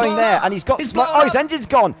getting going there, and he's got smoke. Oh, his engine's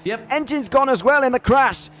gone. Yep, engine's gone as well in the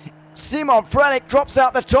crash. Simon Frelick drops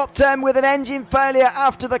out the top 10 with an engine failure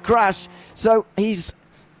after the crash. So he's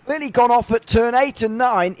really gone off at turn 8 and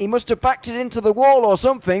 9. He must have backed it into the wall or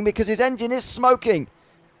something because his engine is smoking.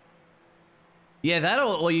 Yeah, that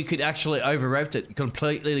or you could actually over-revved it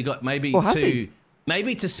completely. Got maybe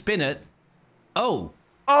to spin it. Oh,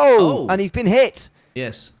 and he's been hit.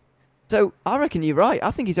 Yes. So I reckon you're right. I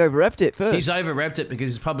think he's over-revved it first. He's over-revved it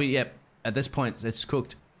because he's probably, at this point, it's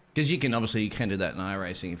cooked. Because you can do that in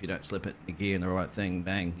iRacing if you don't slip it in the gear and the right thing,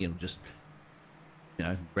 bang,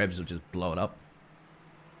 revs will just blow it up.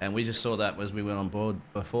 And we just saw that as we went on board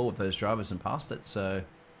before with those drivers and passed it. So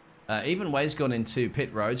even Way's gone into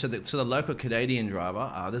pit road. So the local Canadian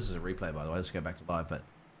driver, this is a replay by the way, let's go back to live, but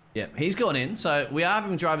yeah, he's gone in. So we are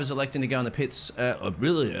having drivers electing to go in the pits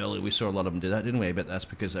really early. We saw a lot of them do that, didn't we? But that's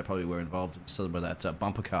because they probably were involved in some of that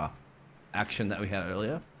bumper car action that we had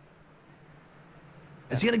earlier.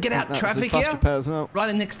 Is he going to get out traffic here? Well.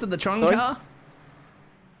 Right next to the Tron car?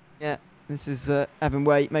 Yeah, this is Evan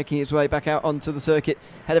Way making his way back out onto the circuit.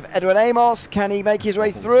 Head of Edward Amos. Can he make his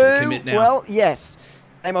way through? Well, yes.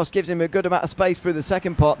 Amos gives him a good amount of space through the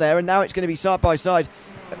second part there, and now it's going to be side by side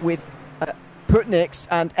with Putniks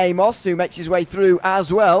and Amos, who makes his way through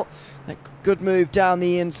as well. A good move down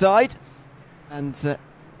the inside. And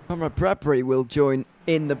Conrad Bradbury will join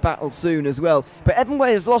in the battle soon as well. But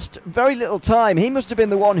Evanway has lost very little time. He must have been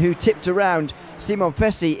the one who tipped around Simon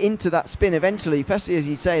Fessy into that spin eventually. Fessy, as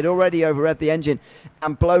you say, had already overread the engine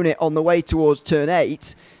and blown it on the way towards turn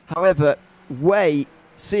 8. However, Way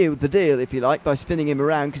sealed the deal, if you like, by spinning him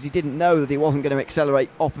around because he didn't know that he wasn't going to accelerate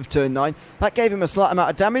off of turn 9. That gave him a slight amount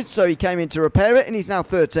of damage, so he came in to repair it, and he's now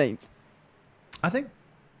 13th. I think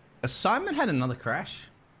Simon had another crash.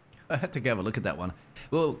 I had to go have a look at that one.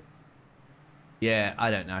 Well, yeah,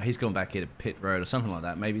 I don't know. He's gone back here to pit road or something like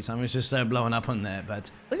that. Maybe someone's just blowing up on there.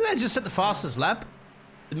 But look at that, just set the fastest lap.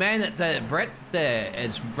 The man that Brett there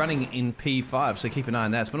is running in P5, so keep an eye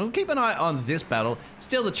on that. But we'll keep an eye on this battle.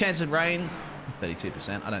 Still the chance of rain,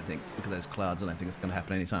 32%. I don't think, look at those clouds, I don't think it's going to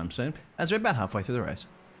happen anytime soon. As we're about halfway through the race.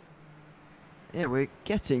 Yeah, we're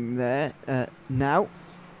getting there now.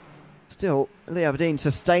 Still, Lee Aberdeen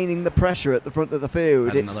sustaining the pressure at the front of the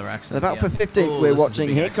field. It's about for 15th we're watching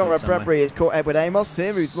here. Conrad Bradbury has caught Edward Amos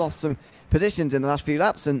here, who's lost some positions in the last few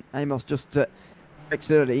laps, and Amos just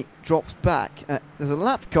breaks early, drops back. There's a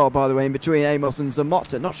lap car, by the way, in between Amos and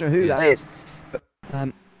Zamotta. Not sure who that is, but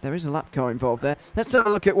there is a lap car involved there. Let's have a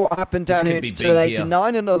look at what happened down here to turn 8 and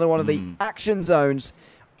 9, another one of the action zones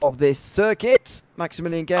of this circuit.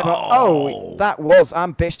 Maximilian Gebhardt. Oh, that was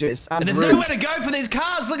ambitious and there's rude. nowhere to go for these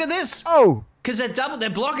cars. Look at this. Oh, because they're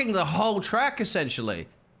blocking the whole track essentially.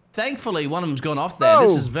 Thankfully, one of them's gone off there.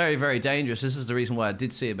 This is very, very dangerous. This is the reason why I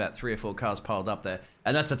did see about 3 or 4 cars piled up there,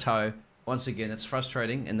 and that's a tow. Once again, it's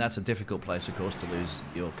frustrating, and that's a difficult place, of course, to lose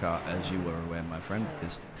your car, as you were aware, my friend,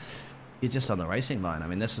 because you're just on the racing line. I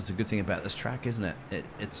mean, this is the good thing about this track, isn't it?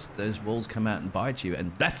 It's those walls come out and bite you,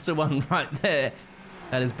 and that's the one right there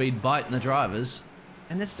that has been biting the drivers.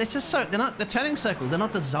 And it's just so, they're turning circles. They're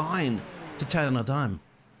not designed to turn on a dime.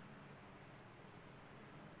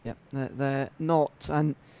 Yep, they're not,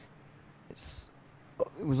 and it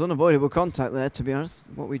was unavoidable contact there, to be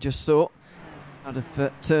honest, what we just saw out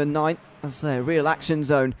of turn 9. As I say, a real action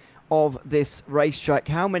zone of this racetrack.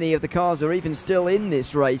 How many of the cars are even still in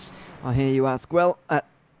this race, I hear you ask? Well,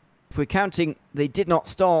 if we're counting the did not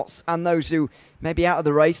starts and those who may be out of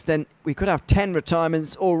the race, then we could have 10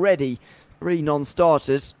 retirements already, 3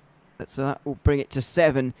 non-starters. So that will bring it to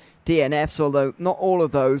 7 DNFs, although not all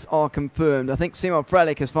of those are confirmed. I think Simon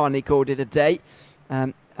Frelick has finally called it a day.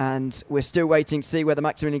 And we're still waiting to see whether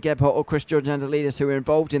Maximilian Gebhardt or Chris Georgiandolidis, who were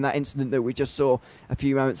involved in that incident that we just saw a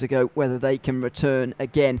few moments ago, whether they can return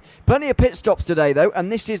again. Plenty of pit stops today, though,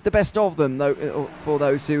 and this is the best of them, though, for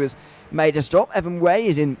those who has made a stop. Evan Way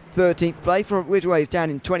is in 13th place. Robert Ridgway is down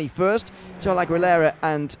in 21st. Joel Aguilera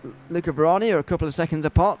and Luca Verani are a couple of seconds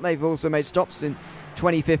apart. They've also made stops in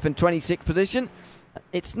 25th and 26th position.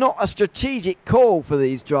 It's not a strategic call for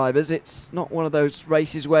these drivers. It's not one of those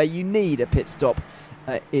races where you need a pit stop.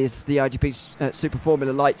 Is the IGP Super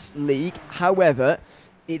Formula Lights League. However,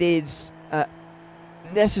 it is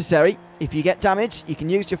necessary. If you get damage, you can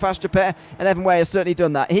use your fast repair, and Evan Way has certainly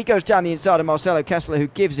done that. He goes down the inside of Marcelo Kessler, who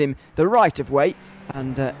gives him the right of way,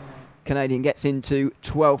 and Canadian gets into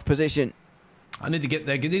 12th position. I need to get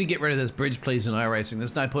there. Need to get rid of this bridge, please, in iRacing.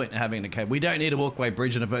 There's no point in having a cable. We don't need a walkway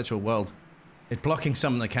bridge in a virtual world. It's blocking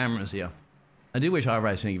some of the cameras here. I do wish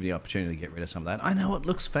iRacing gave you the opportunity to get rid of some of that. I know it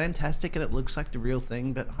looks fantastic and it looks like the real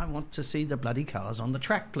thing, but I want to see the bloody cars on the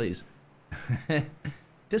track, please.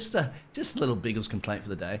 just a little Biggles complaint for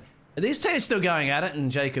the day. These two are still going at it, and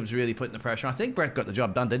Jacob's really putting the pressure. I think Brett got the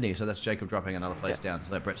job done, didn't he? So that's Jacob dropping another place down.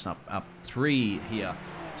 So Brett's up 3 here.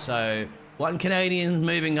 So 1 Canadian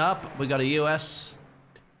moving up. We got a US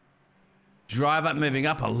driver moving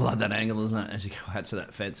up. I love that angle, isn't it? As you go out to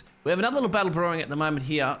that fence. We have another little battle brewing at the moment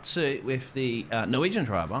here too, with the Norwegian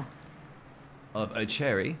driver of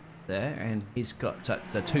O'Cherry there, and he's got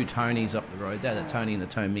the 2 Tonys up the road there, the Tony and the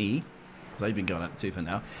Tommy. So they've been going up 2 for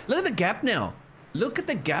now. Look at the gap now. Look at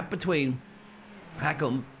the gap between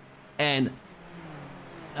Hackham and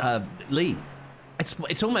Lee.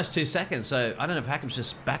 It's almost 2 seconds. So I don't know if Hackham's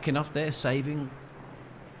just backing off there, saving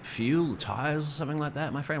fuel, tires, or something like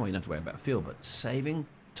that. My friend, well, you don't have to worry about fuel, but saving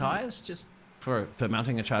tires just for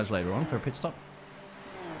mounting a charge later on for a pit stop.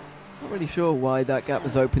 Not really sure why that gap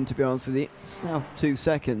was open, to be honest with you. It's now 2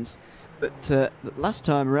 seconds, but the last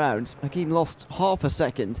time around, Hakeem lost half a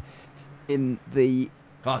second in the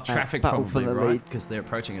traffic battle probably, for the right? lead. Because they're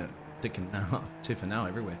approaching it, 2 for now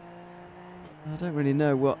everywhere. I don't really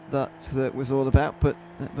know what that was all about, but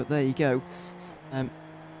there you go.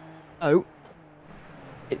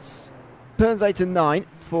 It's turns 8 and 9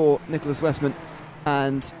 for Nicholas Westman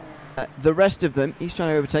and the rest of them. He's trying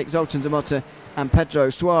to overtake Zoltan Zamota and Pedro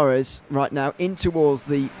Suarez right now. In towards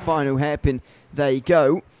the final hairpin they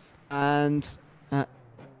go. And on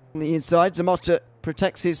the inside, Zamota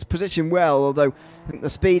protects his position well, although I think the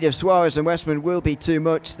speed of Suarez and Westman will be too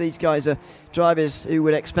much. These guys are drivers who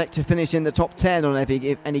would expect to finish in the top 10 on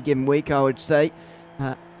any given week, I would say.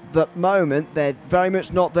 The moment, they're very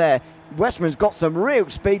much not there. Westman's got some real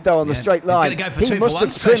speed, though, on the straight line. He must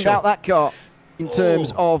have trimmed out that car in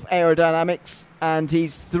terms of aerodynamics, and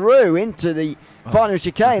he's through into the final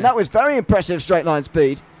chicane. That was very impressive straight line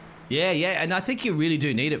speed. Yeah, and I think you really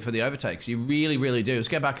do need it for the overtakes. You really, really do. Let's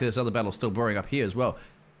go back to this other battle still brewing up here as well.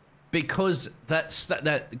 Because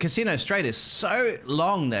that Casino Straight is so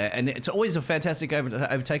long there, and it's always a fantastic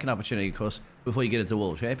overtaking opportunity, of course, before you get into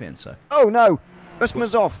World Champion. So. Oh, no.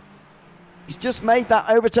 Westman's off. He's just made that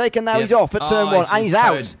overtake, and now he's off at turn 1, and he's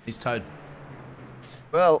out. He's towed.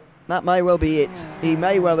 Well, that may well be it. He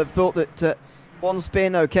may well have thought that 1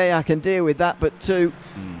 spin, okay, I can deal with that, but 2,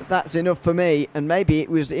 that's enough for me. And maybe it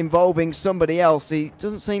was involving somebody else. He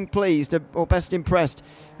doesn't seem pleased or best impressed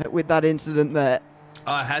with that incident there.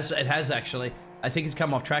 Oh, it has actually. I think it's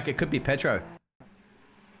come off track. It could be Pedro,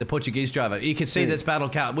 the Portuguese driver. You can see this battle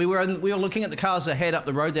car. We were looking at the cars ahead up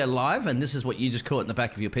the road there live, and this is what you just caught in the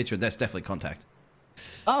back of your picture. That's definitely contact.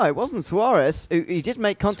 Oh, it wasn't Suarez. He did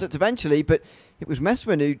make contact eventually, but it was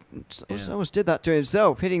Messman who almost did that to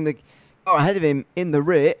himself, hitting the car ahead of him in the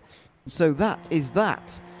rear. So that is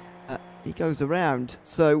that. He goes around.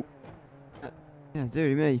 So, yeah,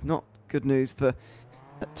 dearie me, not good news for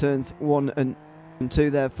turns 1 and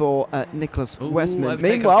 2 there for Nicholas Westman.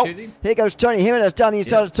 Meanwhile, here goes Tony Jimenez down the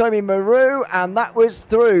inside of Tommy Maru, and that was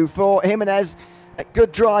through for Jimenez.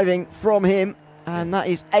 Good driving from him, and that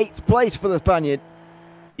is 8th place for the Spaniard.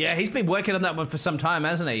 Yeah, he's been working on that one for some time,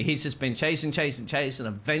 hasn't he? He's just been chasing, and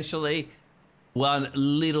eventually one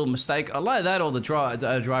little mistake. I like that, or the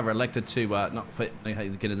driver elected to not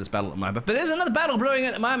get in this battle at the moment. But there's another battle brewing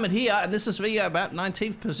at the moment here, and this is for about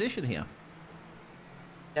 19th position here.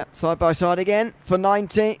 Yeah, side by side again for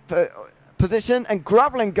 19th position, and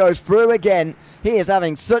Graveline goes through again. He is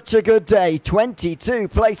having such a good day. 22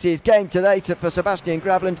 places gained today for Sebastian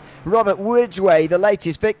Graveland. Robert Ridgway, the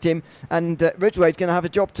latest victim, and Ridgway's going to have a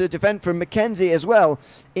job to defend from Mackenzie as well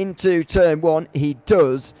into turn 1. He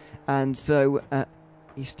does, and so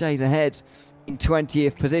he stays ahead in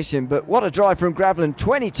 20th position. But what a drive from Graveland.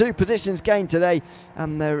 22 positions gained today,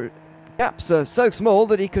 and their gaps are so small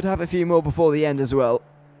that he could have a few more before the end as well.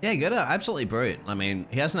 Yeah, good. Absolutely brilliant. I mean,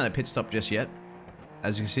 he hasn't had a pit stop just yet.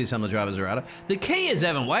 As you can see, some of the drivers are out of. The key is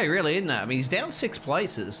Evan Way, really, isn't it? I mean, he's down 6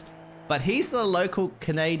 places, but he's the local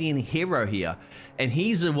Canadian hero here. And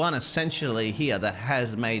he's the one, essentially, here that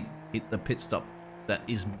has made the pit stop that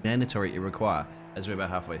is mandatory to require as we're about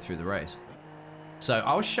halfway through the race. So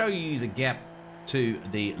I'll show you the gap to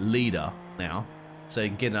the leader now, so you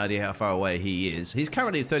can get an idea how far away he is. He's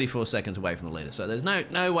currently 34 seconds away from the leader, so there's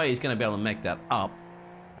no way he's going to be able to make that up.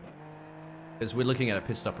 Because we're looking at a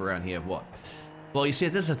pit stop around here of what? Well, you see,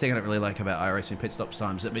 this is the thing I don't really like about iRacing pit stop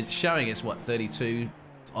times. It's showing us, what, 32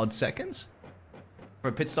 odd seconds for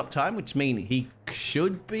a pit stop time, which means he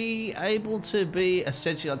should be able to be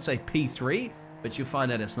essentially, I'd say, P3, but you'll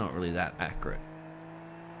find out it's not really that accurate.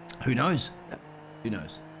 Who knows? Who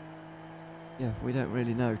knows? Yeah, we don't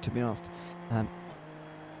really know, to be honest.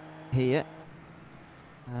 Here.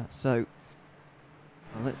 So,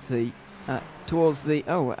 well, let's see. Towards the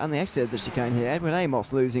and the exit of the chicane here, Edward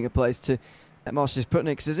Amos losing a place to Marcus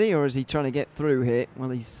Putniks, is he, or is he trying to get through here?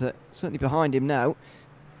 Well, he's certainly behind him now.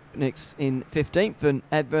 Putniks in 15th, and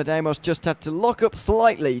Edward Amos just had to lock up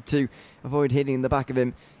slightly to avoid hitting the back of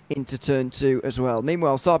him into turn 2 as well.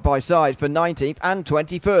 Meanwhile, side by side for 19th and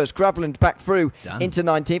 21st, Graveland back through into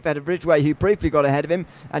 19th ahead of Ridgway, who briefly got ahead of him,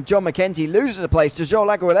 and John McKenzie loses a place to Joel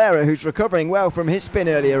Aguilera, who's recovering well from his spin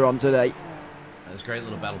earlier on today. There's a great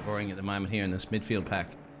little battle brewing at the moment here in this midfield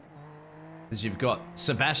pack. As you've got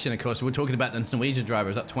Sebastian, of course, we're talking about the Norwegian driver,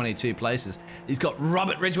 is up 22 places. He's got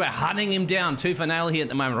Robert Ridgway hunting him down, tooth and nail here at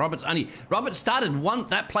the moment. Robert started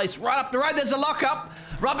that place right up the road. There's a lock-up.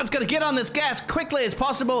 Robert's going to get on this gas quickly as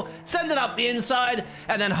possible, send it up the inside,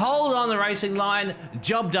 and then hold on the racing line.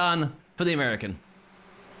 Job done for the American.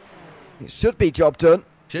 It should be job done.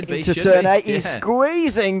 Into turn 8, he's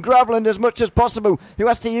squeezing Graveland as much as possible, who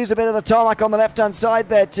has to use a bit of the tarmac on the left-hand side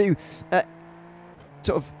there to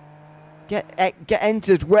sort of get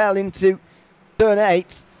entered well into turn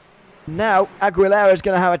 8. Now Aguilera is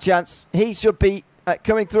going to have a chance. He should be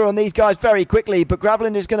coming through on these guys very quickly, but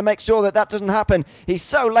Graveland is going to make sure that that doesn't happen. He's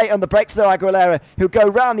so late on the brakes, though, Aguilera, who'll go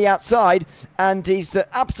round the outside, and he's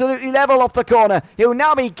absolutely level off the corner. He'll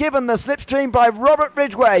now be given the slipstream by Robert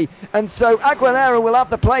Ridgway, and so Aguilera will have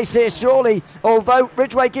the place here, surely, although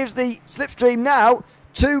Ridgway gives the slipstream now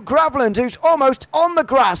to Graveland, who's almost on the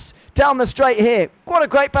grass down the straight here. What a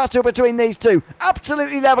great battle between these two.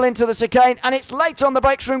 Absolutely level into the chicane, and it's late on the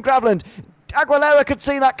brakes from Graveland. Aguilera could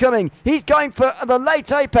see that coming. He's going for the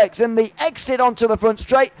late apex and the exit onto the front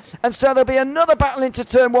straight, and so there'll be another battle into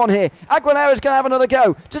turn 1 here. Aguilera's going to have another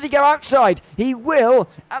go. Does he go outside? He will,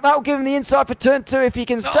 and that'll give him the inside for turn 2 if he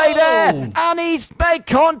can stay there. And he's made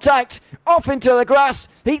contact off into the grass.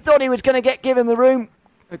 He thought he was going to get given the room.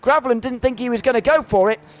 Graveland didn't think he was going to go for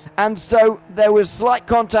it, and so there was slight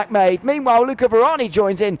contact made. Meanwhile, Luca Verani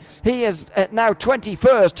joins in. He is now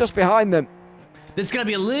 21st, just behind them. This is going to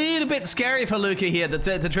be a little bit scary for Luca here,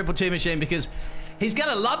 the Triple 2 machine, because he's going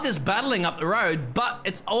to love this battling up the road, but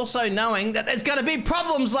it's also knowing that there's going to be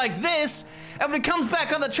problems like this. And when he comes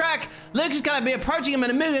back on the track, Luca's going to be approaching him at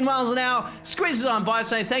 1,000,000 miles an hour, squeezes on by,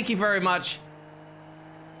 saying thank you very much.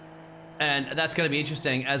 And that's going to be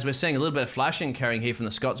interesting, as we're seeing a little bit of flashing carrying here from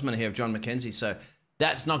the Scotsman here of John McKenzie. So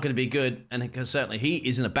that's not going to be good. And because certainly he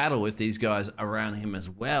is in a battle with these guys around him as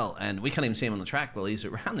well. And we can't even see him on the track. Well, he's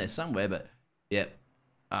around there somewhere, but yeah.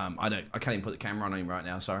 I can't even put the camera on him right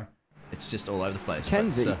now, sorry. It's just all over the place.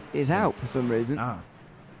 McKenzie is out for some reason.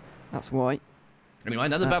 That's why. Anyway,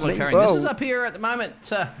 another battle carrying. This is up here at the moment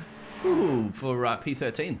for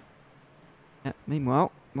P13. Yeah,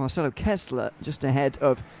 meanwhile, Marcelo Kessler just ahead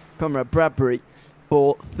of Conrad Bradbury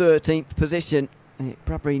for 13th position.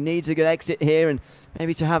 Bradbury needs a good exit here and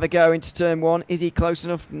maybe to have a go into turn 1. Is he close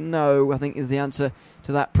enough? No, I think is the answer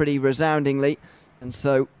to that pretty resoundingly. And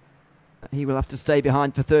so he will have to stay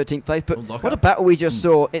behind for 13th place. But what a battle we just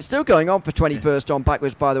saw. It's still going on for 21st on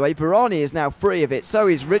backwards, by the way. Verani is now free of it. So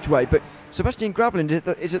is Ridgway. But Sebastian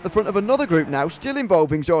Graveland is at the front of another group now, still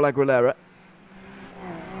involving Joel Aguilera.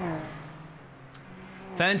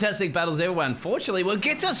 Fantastic battles everywhere. Unfortunately, well,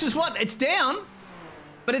 get us is what? It's down.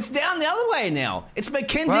 But it's down the other way now. It's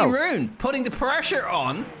Mackenzie Roon putting the pressure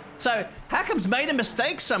on. So Hackham's made a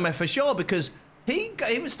mistake somewhere for sure, because he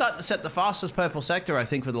was starting to set the fastest purple sector, I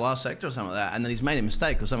think, for the last sector or something like that. And then he's made a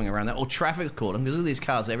mistake or something around that. Or traffic's caught him because of these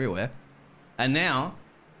cars everywhere. And now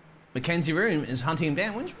Mackenzie Roon is hunting him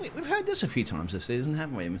down. We've heard this a few times this season,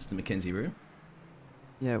 haven't we, Mr. Mackenzie Roon?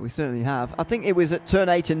 Yeah, we certainly have. I think it was at turn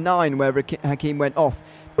 8 and 9 where Hakim went off,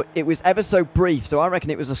 but it was ever so brief, so I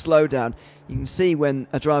reckon it was a slowdown. You can see when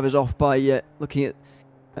a driver's off by looking at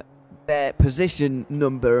their position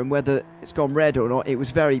number and whether it's gone red or not. It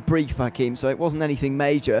was very brief, Hakim, so it wasn't anything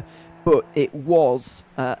major, but it was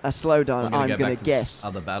a slowdown, I'm going to guess.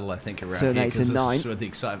 Other battle, I think, around turn here, 8 and 9. This is where the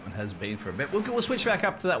excitement has been for a bit. We'll switch back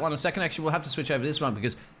up to that one in a second. Actually, we'll have to switch over to this one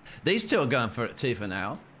because these two are going for it too for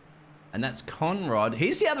now. And that's Conrad.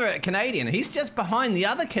 He's the other Canadian. He's just behind the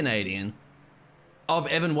other Canadian of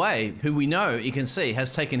Evan Way, who we know, you can see,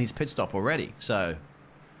 has taken his pit stop already. So,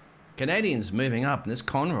 Canadians moving up. And this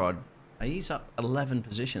Conrad, he's up 11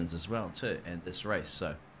 positions as well, too, in this race.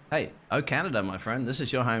 So, hey, oh, Canada, my friend. This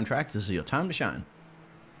is your home track. This is your time to shine.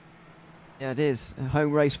 Yeah, it is. A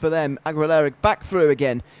home race for them. Aguilera back through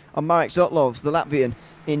again on Marek Zotlovs, the Latvian,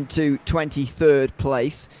 into 23rd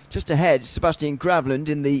place. Just ahead, Sebastian Graveland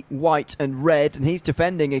in the white and red, and he's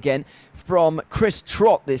defending again from Chris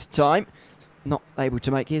Trott this time. Not able to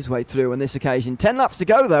make his way through on this occasion. 10 laps to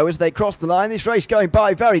go, though, as they cross the line. This race going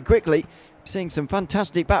by very quickly. Seeing some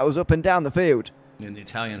fantastic battles up and down the field. And the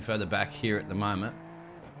Italian further back here at the moment.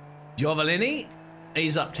 Giovellini,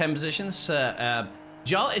 he's up 10 positions.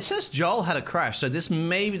 Joel, it says Joel had a crash, so this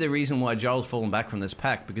may be the reason why Joel's fallen back from this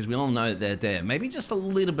pack, because we all know that they're there. Maybe just a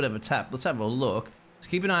little bit of a tap. Let's have a look. Let's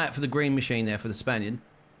keep an eye out for the green machine there for the Spaniard.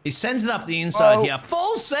 He sends it up the inside here.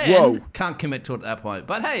 Full send. Whoa. Can't commit to it at that point.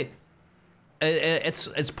 But hey,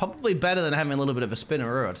 it's probably better than having a little bit of a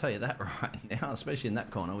spinner, I'll tell you that right now, especially in that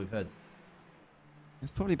corner we've heard. It's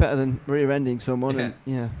probably better than rear-ending someone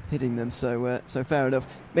and hitting them, so fair enough.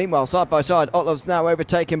 Meanwhile, side by side, Otlov's now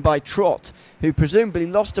overtaken by Trott, who presumably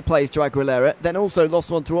lost a place to Aguilera, then also lost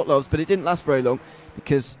one to Otlov's, but it didn't last very long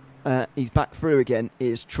because he's back through again,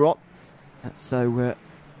 is Trott. So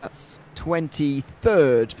that's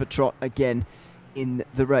 23rd for Trott again in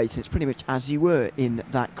the race. It's pretty much as you were in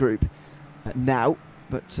that group now,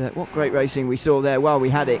 but what great racing we saw there while we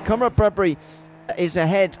had it. Conrad Bradbury is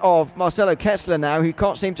ahead of Marcelo Kessler now, who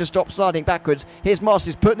can't seem to stop sliding backwards. Here's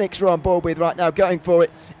Marcis Putniks we're on board with right now, going for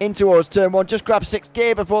it in towards turn 1. Just grab 6th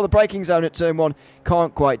gear before the braking zone at turn 1.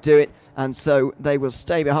 Can't quite do it, and so they will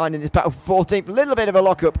stay behind in this battle for 14th. A little bit of a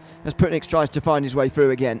lock-up as Putniks tries to find his way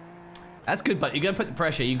through again. That's good, but you got to put the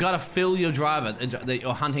pressure. You got to fill your driver that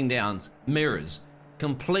you're hunting down mirrors.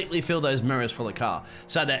 Completely fill those mirrors for the car,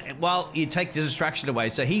 so that while you take the distraction away,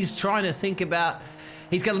 so he's trying to think about,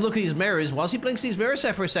 he's going to look at his mirrors. Whilst he blinks his mirrors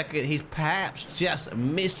out for a second, he's perhaps just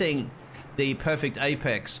missing the perfect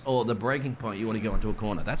apex or the breaking point you want to go into a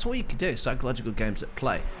corner. That's all you can do. Psychological games at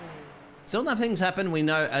play. Still nothing's happened. We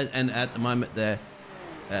know, and at the moment there,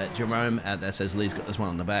 Jerome that says Lee's got this one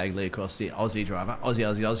on the bag. Lee, of course, the Aussie driver.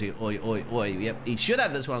 Aussie, oi, oi, oi. Yep, he should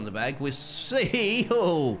have this one on the bag. We see.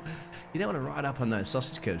 Oh, you don't want to ride up on those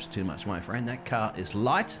sausage curves too much, my friend. That car is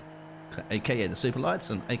light, aka the super lights,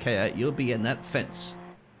 and aka you'll be in that fence.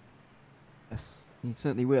 Yes, he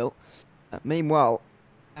certainly will. Meanwhile,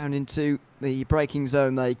 down into the braking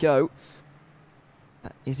zone they go.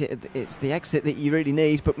 It's the exit that you really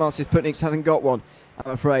need, but Marcis Putniks hasn't got one,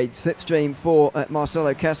 I'm afraid. Slipstream for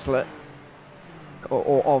Marcelo Kessler,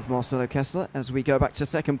 or of Marcelo Kessler, as we go back to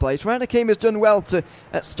 2nd place. Ryan Hakim has done well to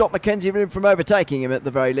stop Mackenzie Room from overtaking him at the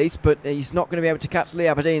very least, but he's not going to be able to catch Lee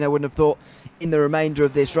Aberdeen, I wouldn't have thought, in the remainder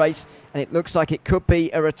of this race. And it looks like it could be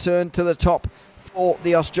a return to the top for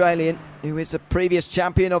the Australian, who is a previous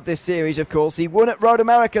champion of this series, of course. He won at Road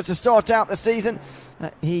America to start out the season.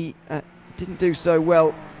 He didn't do so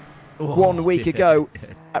well 1 week ago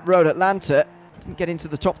at Road Atlanta. Didn't get into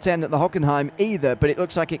the top 10 at the Hockenheim either, but it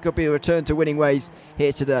looks like it could be a return to winning ways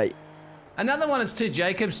here today. Another one is 2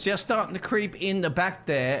 Jacobs, just starting to creep in the back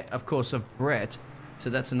there, of course, of Brett. So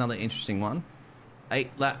that's another interesting one. 8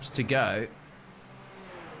 laps to go.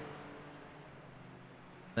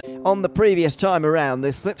 On the previous time around,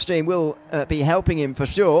 this slipstream will be helping him for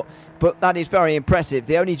sure, but that is very impressive.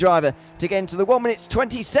 The only driver to get into the 1 minute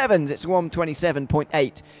 27s. It's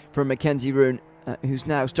 1:27.8 from Mackenzie Roon, who's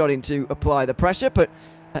now starting to apply the pressure, but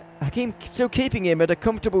Hakim still keeping him at a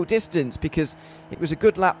comfortable distance, because it was a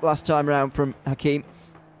good lap last time around from Hakim,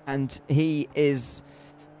 and he is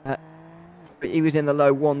he was in the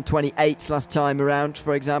low 1:28s last time around,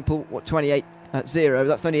 for example. 28.0,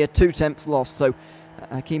 that's only a 2/10 loss, so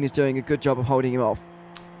Hakim is doing a good job of holding him off.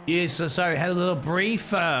 Yes, so sorry, had a little brief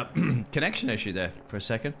connection issue there for a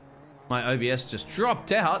second. My OBS just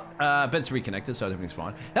dropped out, but it's reconnected, so everything's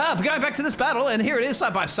fine. But going back to this battle, and here it is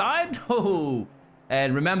side by side. Oh,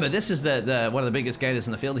 and remember, this is the one of the biggest gainers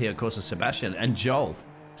in the field here, of course, is Sebastian and Joel.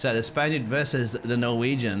 So the Spaniard versus the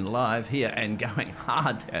Norwegian live here and going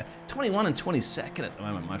hard there. 21 and 22nd at the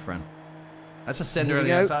moment, my friend. That's a sender on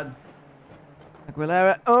the outside.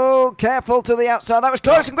 Aguilera, oh, careful to the outside. That was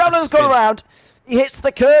close, and Gremlin's gone around. He hits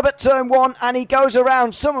the curb at turn 1, and he goes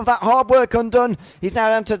around. Some of that hard work undone. He's now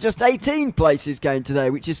down to just 18 places gained today,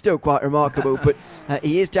 which is still quite remarkable, but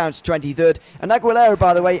he is down to 23rd. And Aguilera,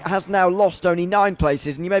 by the way, has now lost only 9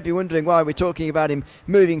 places, and you may be wondering why we're talking about him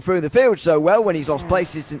moving through the field so well when he's lost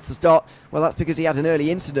places since the start. Well, that's because he had an early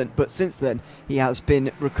incident, but since then he has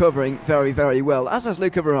been recovering very, very well, as has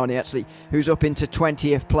Luca Verani, actually, who's up into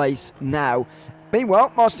 20th place now.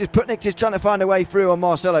 Meanwhile, Marcis Putniks is trying to find a way through on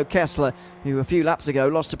Marcelo Kessler, who a few laps ago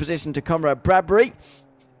lost a position to Conrad Bradbury.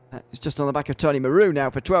 It's just on the back of Tony Maru now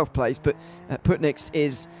for 12th place, but Putniks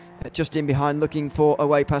is just in behind looking for a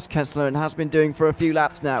way past Kessler, and has been doing for a few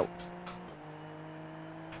laps now.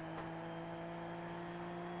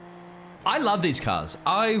 I love these cars.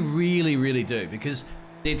 I really, really do, because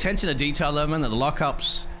the attention to detail of them and the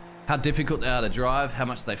lockups, how difficult they are to drive, how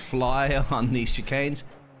much they fly on these chicanes.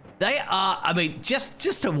 They are, I mean,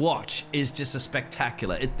 just to watch is just a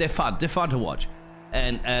spectacular. They're fun to watch.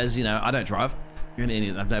 And as you know, I don't drive.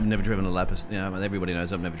 I've never driven a lap. You know, everybody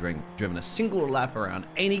knows I've never driven a single lap around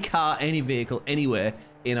any car, any vehicle, anywhere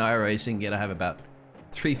in iRacing. Yet I have about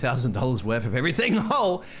 $3,000 worth of everything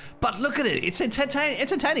whole. But look at it. It's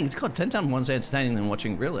entertaining. It's got 10 times more entertaining than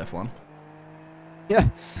watching real F1. Yeah,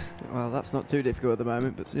 well, that's not too difficult at the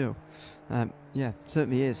moment, but still. Yeah,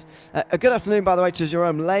 certainly is. A good afternoon, by the way, to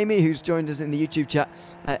Jerome Lamy, who's joined us in the YouTube chat.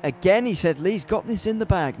 Again, he said, Lee's got this in the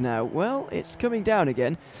bag now. Well, it's coming down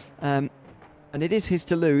again. And it is his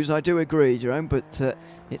to lose, I do agree, Jerome, but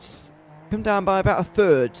it's come down by about a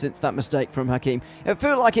third since that mistake from Hakim. It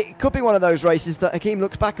feels like it could be one of those races that Hakim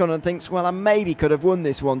looks back on and thinks, well, I maybe could have won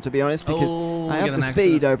this one, to be honest, because I had the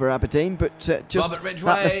speed over Aberdeen, but just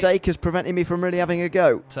that mistake has prevented me from really having a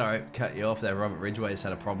go. Sorry, cut you off there. Robert Ridgway's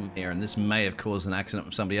had a problem here, and this may have caused an accident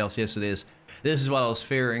with somebody else. Yes, it is. This is what I was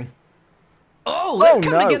fearing. Oh, they've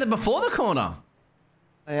come together before the corner.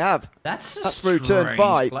 They have. That's through turn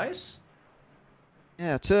 5. Place.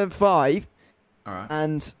 Yeah, turn 5. All right.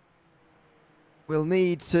 And we'll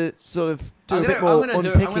need to sort of do a bit I'm more going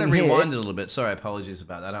unpicking to here. rewind it a little bit. Sorry, apologies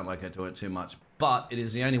about that. I don't like to do it too much. But it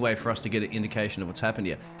is the only way for us to get an indication of what's happened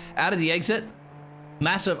here. Out of the exit,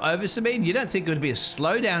 massive overspeed. You don't think it would be a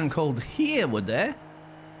slowdown called here, would there?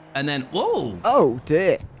 And then, whoa. Oh,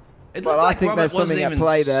 dear. It Well, like I think Robert there's something wasn't at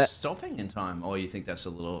play even there. stopping in time. Or you think that's a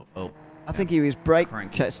little... Oh, I think he was brake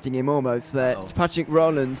Cranky. testing him almost there. Uh-oh. Patrick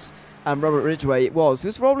Rowlands and Robert Ridgway it was.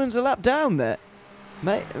 Was Rowlands a lap down there?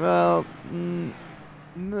 Well,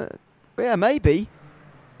 yeah, maybe.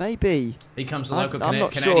 Maybe. He comes the local I'm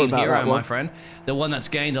not sure Canadian about hero, that my one. friend. The one that's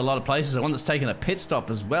gained a lot of places. The one that's taken a pit stop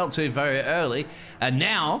as well, too, very early. And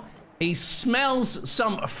now he smells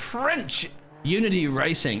some French Unity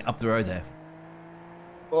racing up the road there.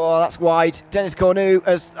 Oh, that's wide. Dennis Cornu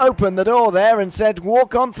has opened the door there and said,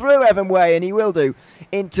 walk on through, Evan Way, and he will do.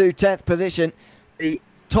 Into 10th position. The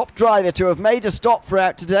top driver to have made a stop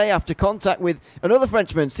throughout today after contact with another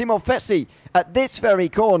Frenchman, Simon Fetsi, at this very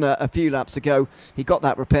corner a few laps ago. He got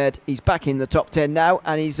that repaired. He's back in the top 10 now,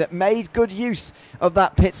 and he's made good use of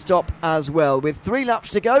that pit stop as well. With 3 laps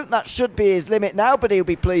to go, that should be his limit now, but he'll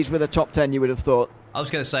be pleased with a top 10, you would have thought. I was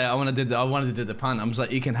going to say, I wanted to do the pun. I was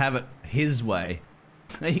like, you can have it his way.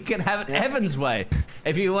 You can have it Evan's way.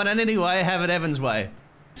 If you want it any way, have it Evan's way.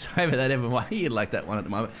 Sorry about that, Evan. Why you like that one at the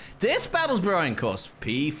moment? This battle's brewing, course.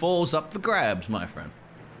 P4's up for grabs, my friend.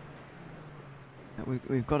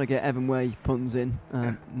 We've got to get Evan Way puns in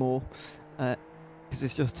more, because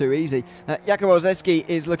it's just too easy. Jakub Olszewski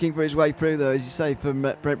is looking for his way through, though, as you say, from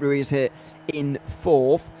Brent Ruiz here in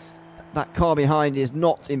 4th. That car behind is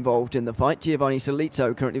not involved in the fight. Giovanni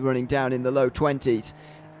Solito currently running down in the low 20s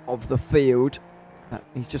of the field.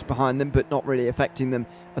 He's just behind them, but not really affecting them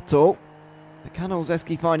at all. Can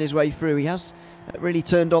Olszewski find his way through? He has really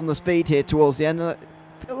turned on the speed here towards the end. I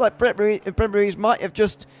feel like Brent Ruiz might have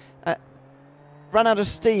just ran out of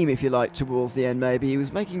steam, if you like, towards the end maybe. He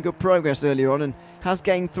was making good progress earlier on and has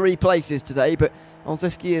gained 3 places today, but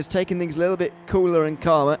Olszewski has taken things a little bit cooler and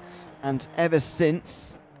calmer, and ever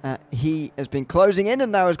since he has been closing in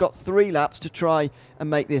and now has got 3 laps to try and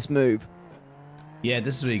make this move. Yeah,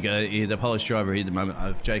 this is where you go. The Polish driver here at the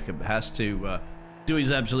moment, Jacob, has to do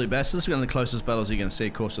his absolute best. This is one of the closest battles you're going to see,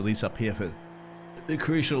 of course, at least up here for the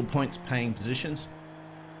crucial points-paying positions.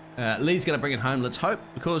 Lee's going to bring it home, let's hope,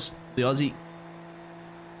 because the Aussie.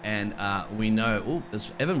 And we know... Oh,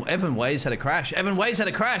 Evan Way's had a crash. Evan Way's had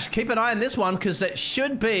a crash. Keep an eye on this one, because it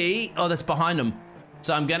should be... Oh, that's behind him.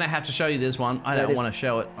 So I'm going to have to show you this one. I don't want to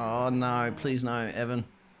show it. Oh, no. Please, no, Evan.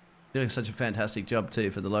 Doing such a fantastic job,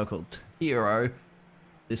 too, for the local hero.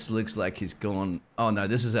 This looks like he's gone. Oh no,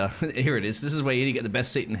 this is here it is. This is where you get the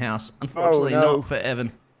best seat in the house. Unfortunately, not for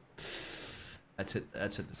Evan. That's it.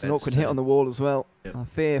 That's it. It's an awkward hit on the wall as well. Yep. I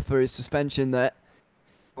fear for his suspension there.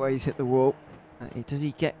 Where he's hit the wall. Does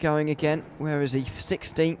he get going again? Where is he?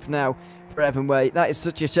 16th now for Evan Way. That is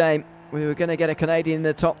such a shame. We were going to get a Canadian in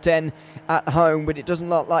the top 10 at home, but it doesn't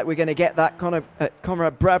look like we're going to get that.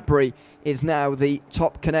 Conrad Bradbury is now the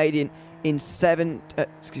top Canadian in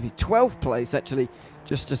 12th place actually.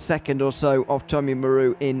 Just a second or so of Tommy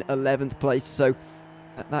Maru in 11th place. So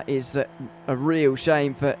that is a real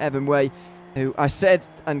shame for Evan Way, who I said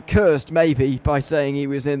and cursed maybe by saying he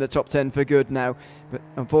was in the top 10 for good now. But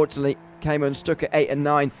unfortunately came unstuck at 8 and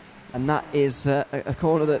 9. And that is a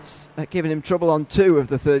corner that's given him trouble on 2 of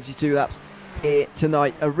the 32 laps here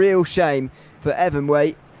tonight. A real shame for Evan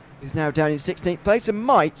Way, who's now down in 16th place and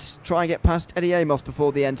might try and get past Eddie Amos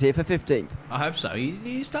before the end here for 15th. I hope so.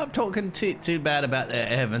 You stop talking too bad about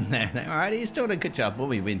Evan there. All right, he's doing a good job. Well,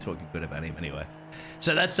 we've been talking good about him anyway.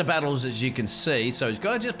 So that's the battles, as you can see. So he's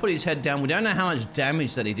got to just put his head down. We don't know how much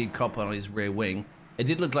damage that he did cop on his rear wing. It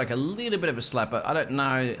did look like a little bit of a slapper. I don't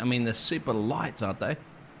know. I mean, they're super light, aren't they?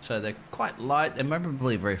 So they're quite light. They're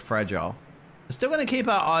probably very fragile. We're still going to keep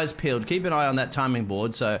our eyes peeled. Keep an eye on that timing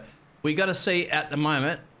board. So we got to see at the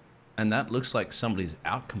moment. And that looks like somebody's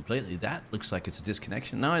out completely. That looks like it's a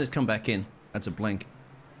disconnection. No, it's come back in. That's a blink.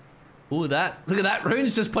 Ooh, look at that.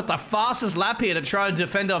 Rune's just put the fastest lap here to try to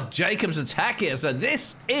defend off Jacob's attack here. So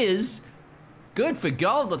this is good for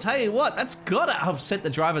gold. I'll tell you what, that's got to upset the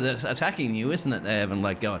driver that's attacking you, isn't it? They haven't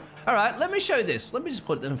like going, all right, let me show you this. Let me just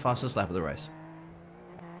put it in the fastest lap of the race.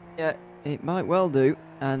 Yeah, it might well do.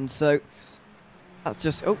 And so that's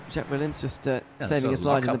just... Oh, Jack Williams just saving a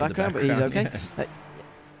slide in the background, but he's okay.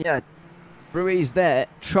 Yeah, Ruiz there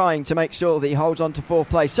trying to make sure that he holds on to 4th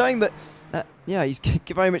place, showing that, yeah, he's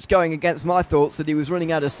very much going against my thoughts that he was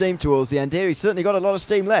running out of steam towards the end here. He's certainly got a lot of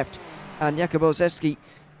steam left, and Jakub Olszewski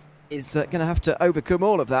is going to have to overcome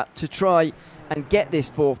all of that to try and get this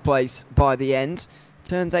 4th place by the end.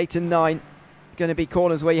 Turns 8 and 9 going to be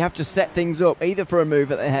corners where you have to set things up, either for a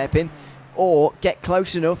move at the hairpin or get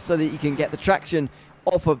close enough so that you can get the traction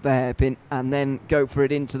off of the hairpin and then go for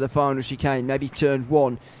it into the final chicane, maybe turn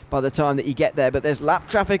 1 by the time that you get there. But there's lap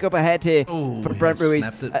traffic up ahead here for Brent Ruiz.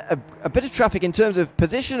 A bit of traffic in terms of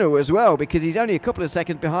positional as well, because he's only a couple of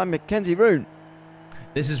seconds behind Mackenzie Roon.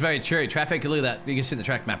 This is very true. Traffic, look at that. You can see the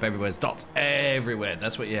track map everywhere. There's dots everywhere.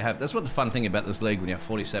 That's what you have. That's what the fun thing about this league when you have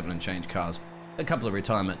 47 and change cars. A couple of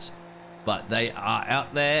retirements. But they are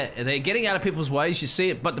out there. They're getting out of people's ways. You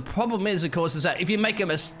see it. But the problem is, of course, is that if you make a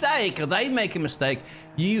mistake or they make a mistake,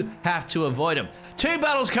 you have to avoid them. 2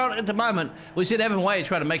 battles currently at the moment. We see Evan Way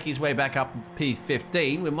trying to make his way back up to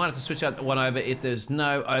P15. We might have to switch out one over if there's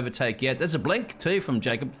no overtake yet. There's a blink too from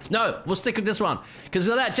Jacob. No, we'll stick with this one. Because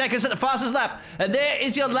of that, Jacob's at the fastest lap. And there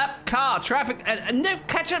is your lap car. Traffic. And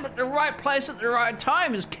catch up at the right place at the right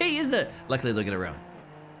time is key, isn't it? Luckily, they'll get around.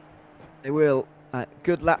 They will.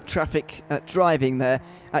 Good lap traffic driving there,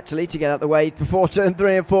 actually, to get out the way before turn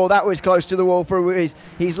 3 and 4. That was close to the wall for Ruiz.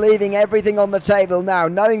 He's leaving everything on the table now,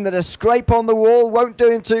 knowing that a scrape on the wall won't do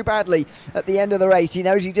him too badly at the end of the race. He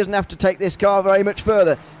knows he doesn't have to take this car very much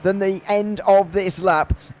further than the end of this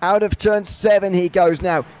lap. Out of turn 7 he goes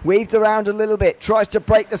now, weaved around a little bit, tries to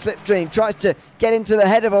break the slipstream, tries to get into the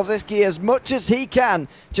head of Olszewski as much as he can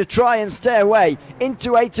to try and stay away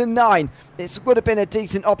into 8 and 9. This would have been a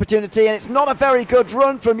decent opportunity, and it's not a very good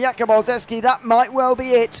run from Jakub Olszewski. That might well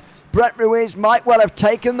be it. Brent Ruiz might well have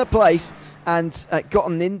taken the place and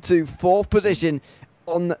gotten into 4th position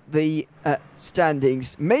on the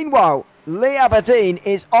standings. Meanwhile, Lee Aberdeen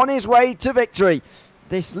is on his way to victory.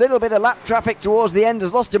 This little bit of lap traffic towards the end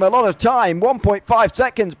has lost him a lot of time. 1.5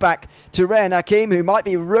 seconds back to Rehan Hakim, who might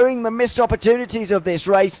be ruining the missed opportunities of this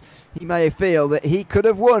race. He may feel that he could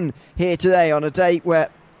have won here today on a day where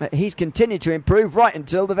he's continued to improve right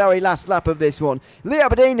until the very last lap of this one. Lee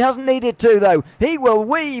Aberdeen hasn't needed to, though. He will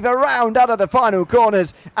weave around out of the final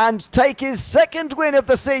corners and take his 2nd win of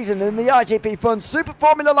the season in the iGPFun Super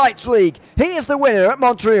Formula Lights League. He is the winner at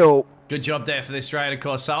Montreal. Good job there for the Australian, of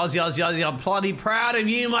course. So Ozzy, I'm bloody proud of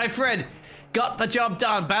you, my friend. Got the job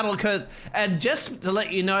done. Battle Kurt. And just to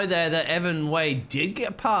let you know there that Evan Way did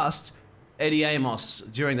get past Eddie Amos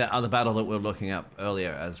during that other battle that we were looking up earlier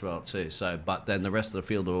as well too. So, but then the rest of the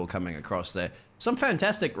field are all coming across there. Some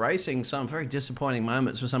fantastic racing, some very disappointing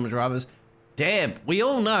moments for some drivers. Damn, we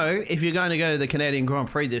all know if you're going to go to the Canadian Grand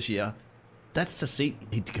Prix this year, that's the seat you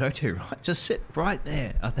need to go to, right? Just sit right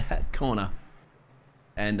there at that corner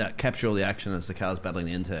and capture all the action as the car's battling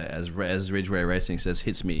into, as Ridgeway Racing says,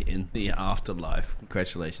 hits me in the afterlife.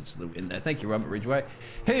 Congratulations to the win there. Thank you, Robert Ridgeway,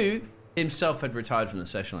 who himself had retired from the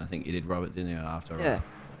session. I think you did, Robert, didn't you, after a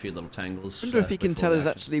few little tangles. I wonder if he can tell us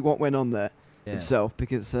actually what went on there himself,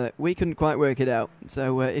 because we couldn't quite work it out.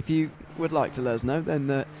 So if you would like to let us know,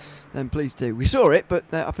 then please do. We saw it, but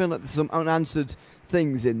I feel like there's some unanswered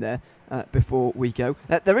things in there before we go.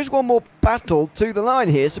 There is one more battle to the line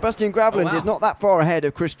here. Sebastian Graveland is not that far ahead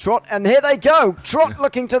of Chris Trott, and here they go. Trott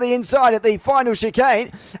looking to the inside at the final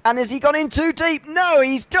chicane, and has he gone in too deep? No,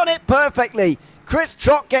 he's done it perfectly. Chris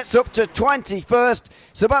Trott gets up to 21st.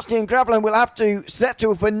 Sebastian Graveland will have to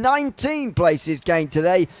settle for 19 places gained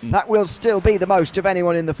today. That will still be the most of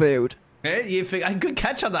anyone in the field. Yeah, a good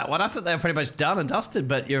catch on that one. I thought they were pretty much done and dusted,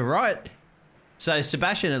 but you're right. So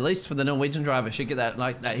Sebastian, at least for the Norwegian driver, should get that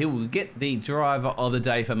like that. He will get the driver of the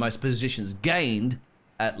day for most positions gained,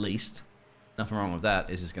 at least. Nothing wrong with that.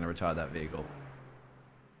 Is just going to retire that vehicle.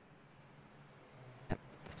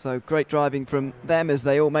 So great driving from them as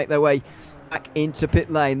they all make their way back into pit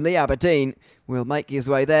lane. Lee Aberdeen will make his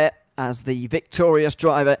way there as the victorious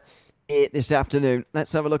driver here this afternoon.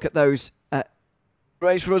 Let's have a look at those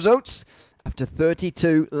race results after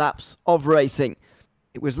 32 laps of racing.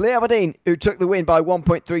 It was Lee Aberdeen who took the win by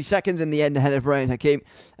 1.3 seconds in the end ahead of Rehan Hakim.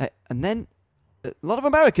 And then a lot of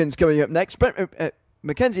Americans coming up next.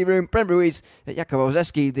 Mackenzie Room, Brent Ruiz, Jakub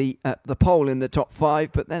Olszewski, the pole in the top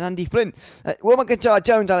 5, but then Andy Flynn. Will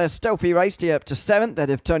McIntyre-Jones had a stealthy race to up to 7th, ahead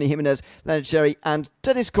of Tony Jimenez, Leonard Sherry, and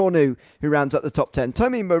Dennis Cornu, who rounds up the top 10.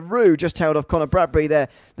 Tommy Maru just held off Conor Bradbury there,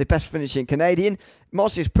 the best finishing Canadian.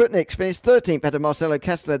 Moses Putnik finished 13th ahead of Marcelo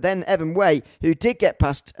Kessler. Then Evan Way, who did get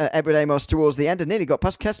past Edward Amos towards the end and nearly got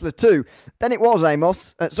past Kessler too. Then it was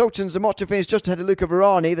Amos. Zoltan Zamotra finished just ahead of Luca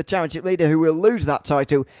Varani, the championship leader, who will lose that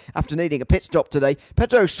title after needing a pit stop today.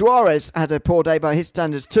 Pedro Suarez had a poor day by his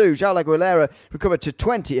standards too. João Aguilera recovered to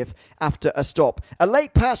 20th after a stop. A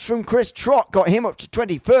late pass from Chris Trott got him up to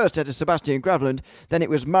 21st ahead of Sebastian Graveland. Then it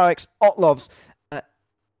was Marek Otlovs.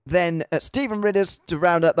 Then Stephen Ridders to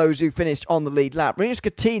round up those who finished on the lead lap. Rinus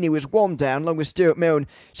Catini was one down, along with Stuart Milne.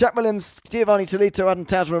 Jack Williams, Giovanni Tolito, Adam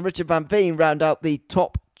Tasman and Richard Van Veen round out the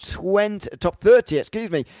top 30, excuse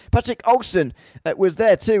me. Patrick Olsen was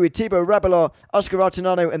there too, with Thibaut Rabelais, Oscar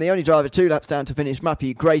Artinano, and the only driver 2 laps down to finish,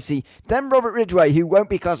 Matthew Gracie. Then Robert Ridgway, who won't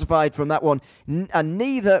be classified from that one, and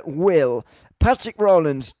neither will Patrick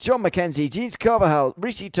Rowlands, John McKenzie, Jeans Carvajal,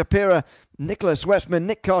 Rishi Tapira, Nicholas Westman,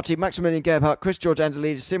 Nick Carty, Maximilian Gebhardt, Chris George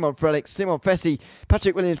Andalidis, Simon Frelick, Simon Fessy,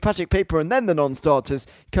 Patrick Williams, Patrick Pieper, and then the non-starters,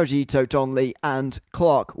 Koji Ito, Don Lee, and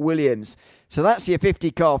Clark Williams. So that's your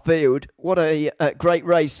 50-car field. What a great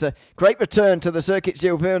race. Great return to the circuit,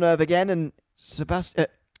 Gilles Villeneuve again, and Sebastian...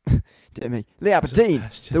 dear me. Lee Aberdeen,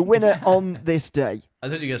 the winner on this day. I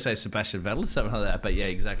thought you were going to say Sebastian Vettel or something like that, but yeah,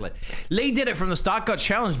 exactly. Lee did it from the start, got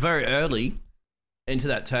challenged very early into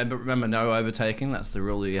that turn, but remember, no overtaking. That's the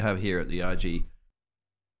rule that you have here at the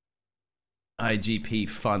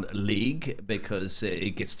iGPFun League, because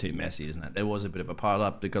it gets too messy, isn't it? There was a bit of a pile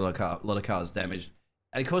up. They got a lot of cars damaged.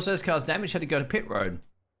 And of course, those cars damaged had to go to pit road.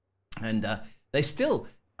 And they still,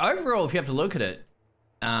 overall, if you have to look at it,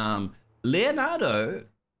 Leonardo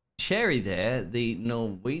Cherry there, the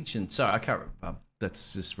Norwegian, sorry, I can't remember.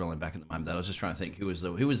 That's just rolling back in the moment. That I was just trying to think who was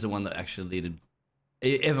the one that actually leaded.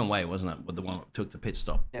 Evan Way, wasn't it? The one that took the pit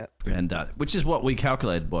stop. Yeah. And which is what we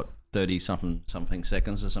calculated, 30 something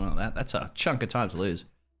seconds or something like that. That's a chunk of time to lose.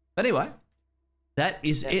 But anyway, that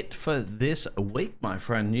is it for this week, my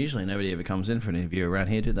friend. Usually nobody ever comes in for an interview around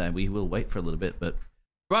here, do they? We will wait for a little bit, but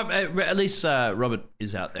at least Robert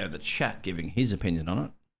is out there in the chat giving his opinion on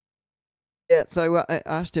it. Yeah, so I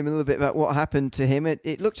asked him a little bit about what happened to him.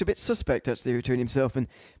 It looked a bit suspect, actually, between himself and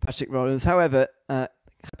Patrick Rowlands. However,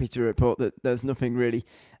 happy to report that there's nothing really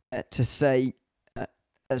to say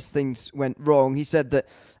as things went wrong. He said that,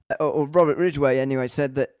 or Robert Ridgway anyway,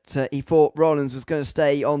 said that he thought Rowlands was going to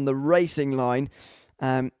stay on the racing line,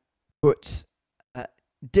 but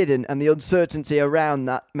didn't, and the uncertainty around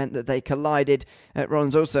that meant that they collided.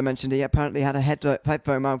 Rowlands also mentioned he apparently had a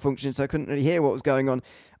headphone malfunction, so I couldn't really hear what was going on.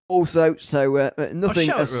 Also, so nothing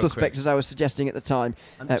as suspect as I was suggesting at the time,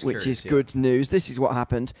 which is good news. This is what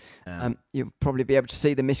happened. You'll probably be able to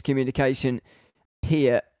see the miscommunication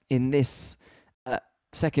here in this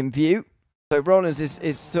second view. So Rowlands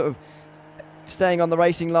is sort of staying on the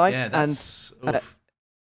racing line,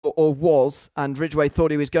 or was, and Ridgway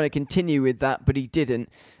thought he was going to continue with that, but he didn't.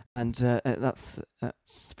 And that's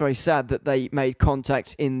very sad that they made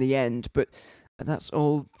contact in the end, but that's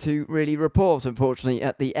all to really report, unfortunately,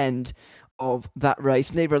 at the end of that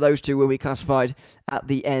race. Neither of those two will be classified at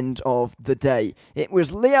the end of the day. It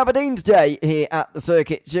was Lee Aberdeen's day here at the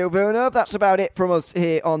circuit, Gilles Villeneuve. That's about it from us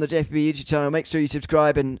here on the JPB YouTube channel. Make sure you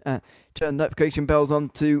subscribe and turn notification bells on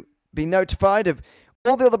to be notified of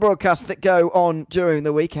all the other broadcasts that go on during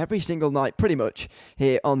the week, every single night, pretty much,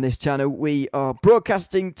 here on this channel. We are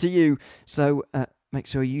broadcasting to you, so make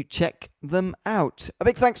sure you check them out. A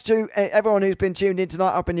big thanks to everyone who's been tuned in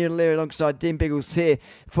tonight. Up in New Leary alongside Dean Biggles here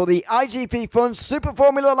for the iGPFun Super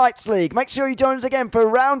Formula Lights League. Make sure you join us again for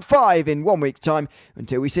round 5 in 1 week's time.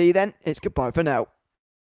 Until we see you then, it's goodbye for now.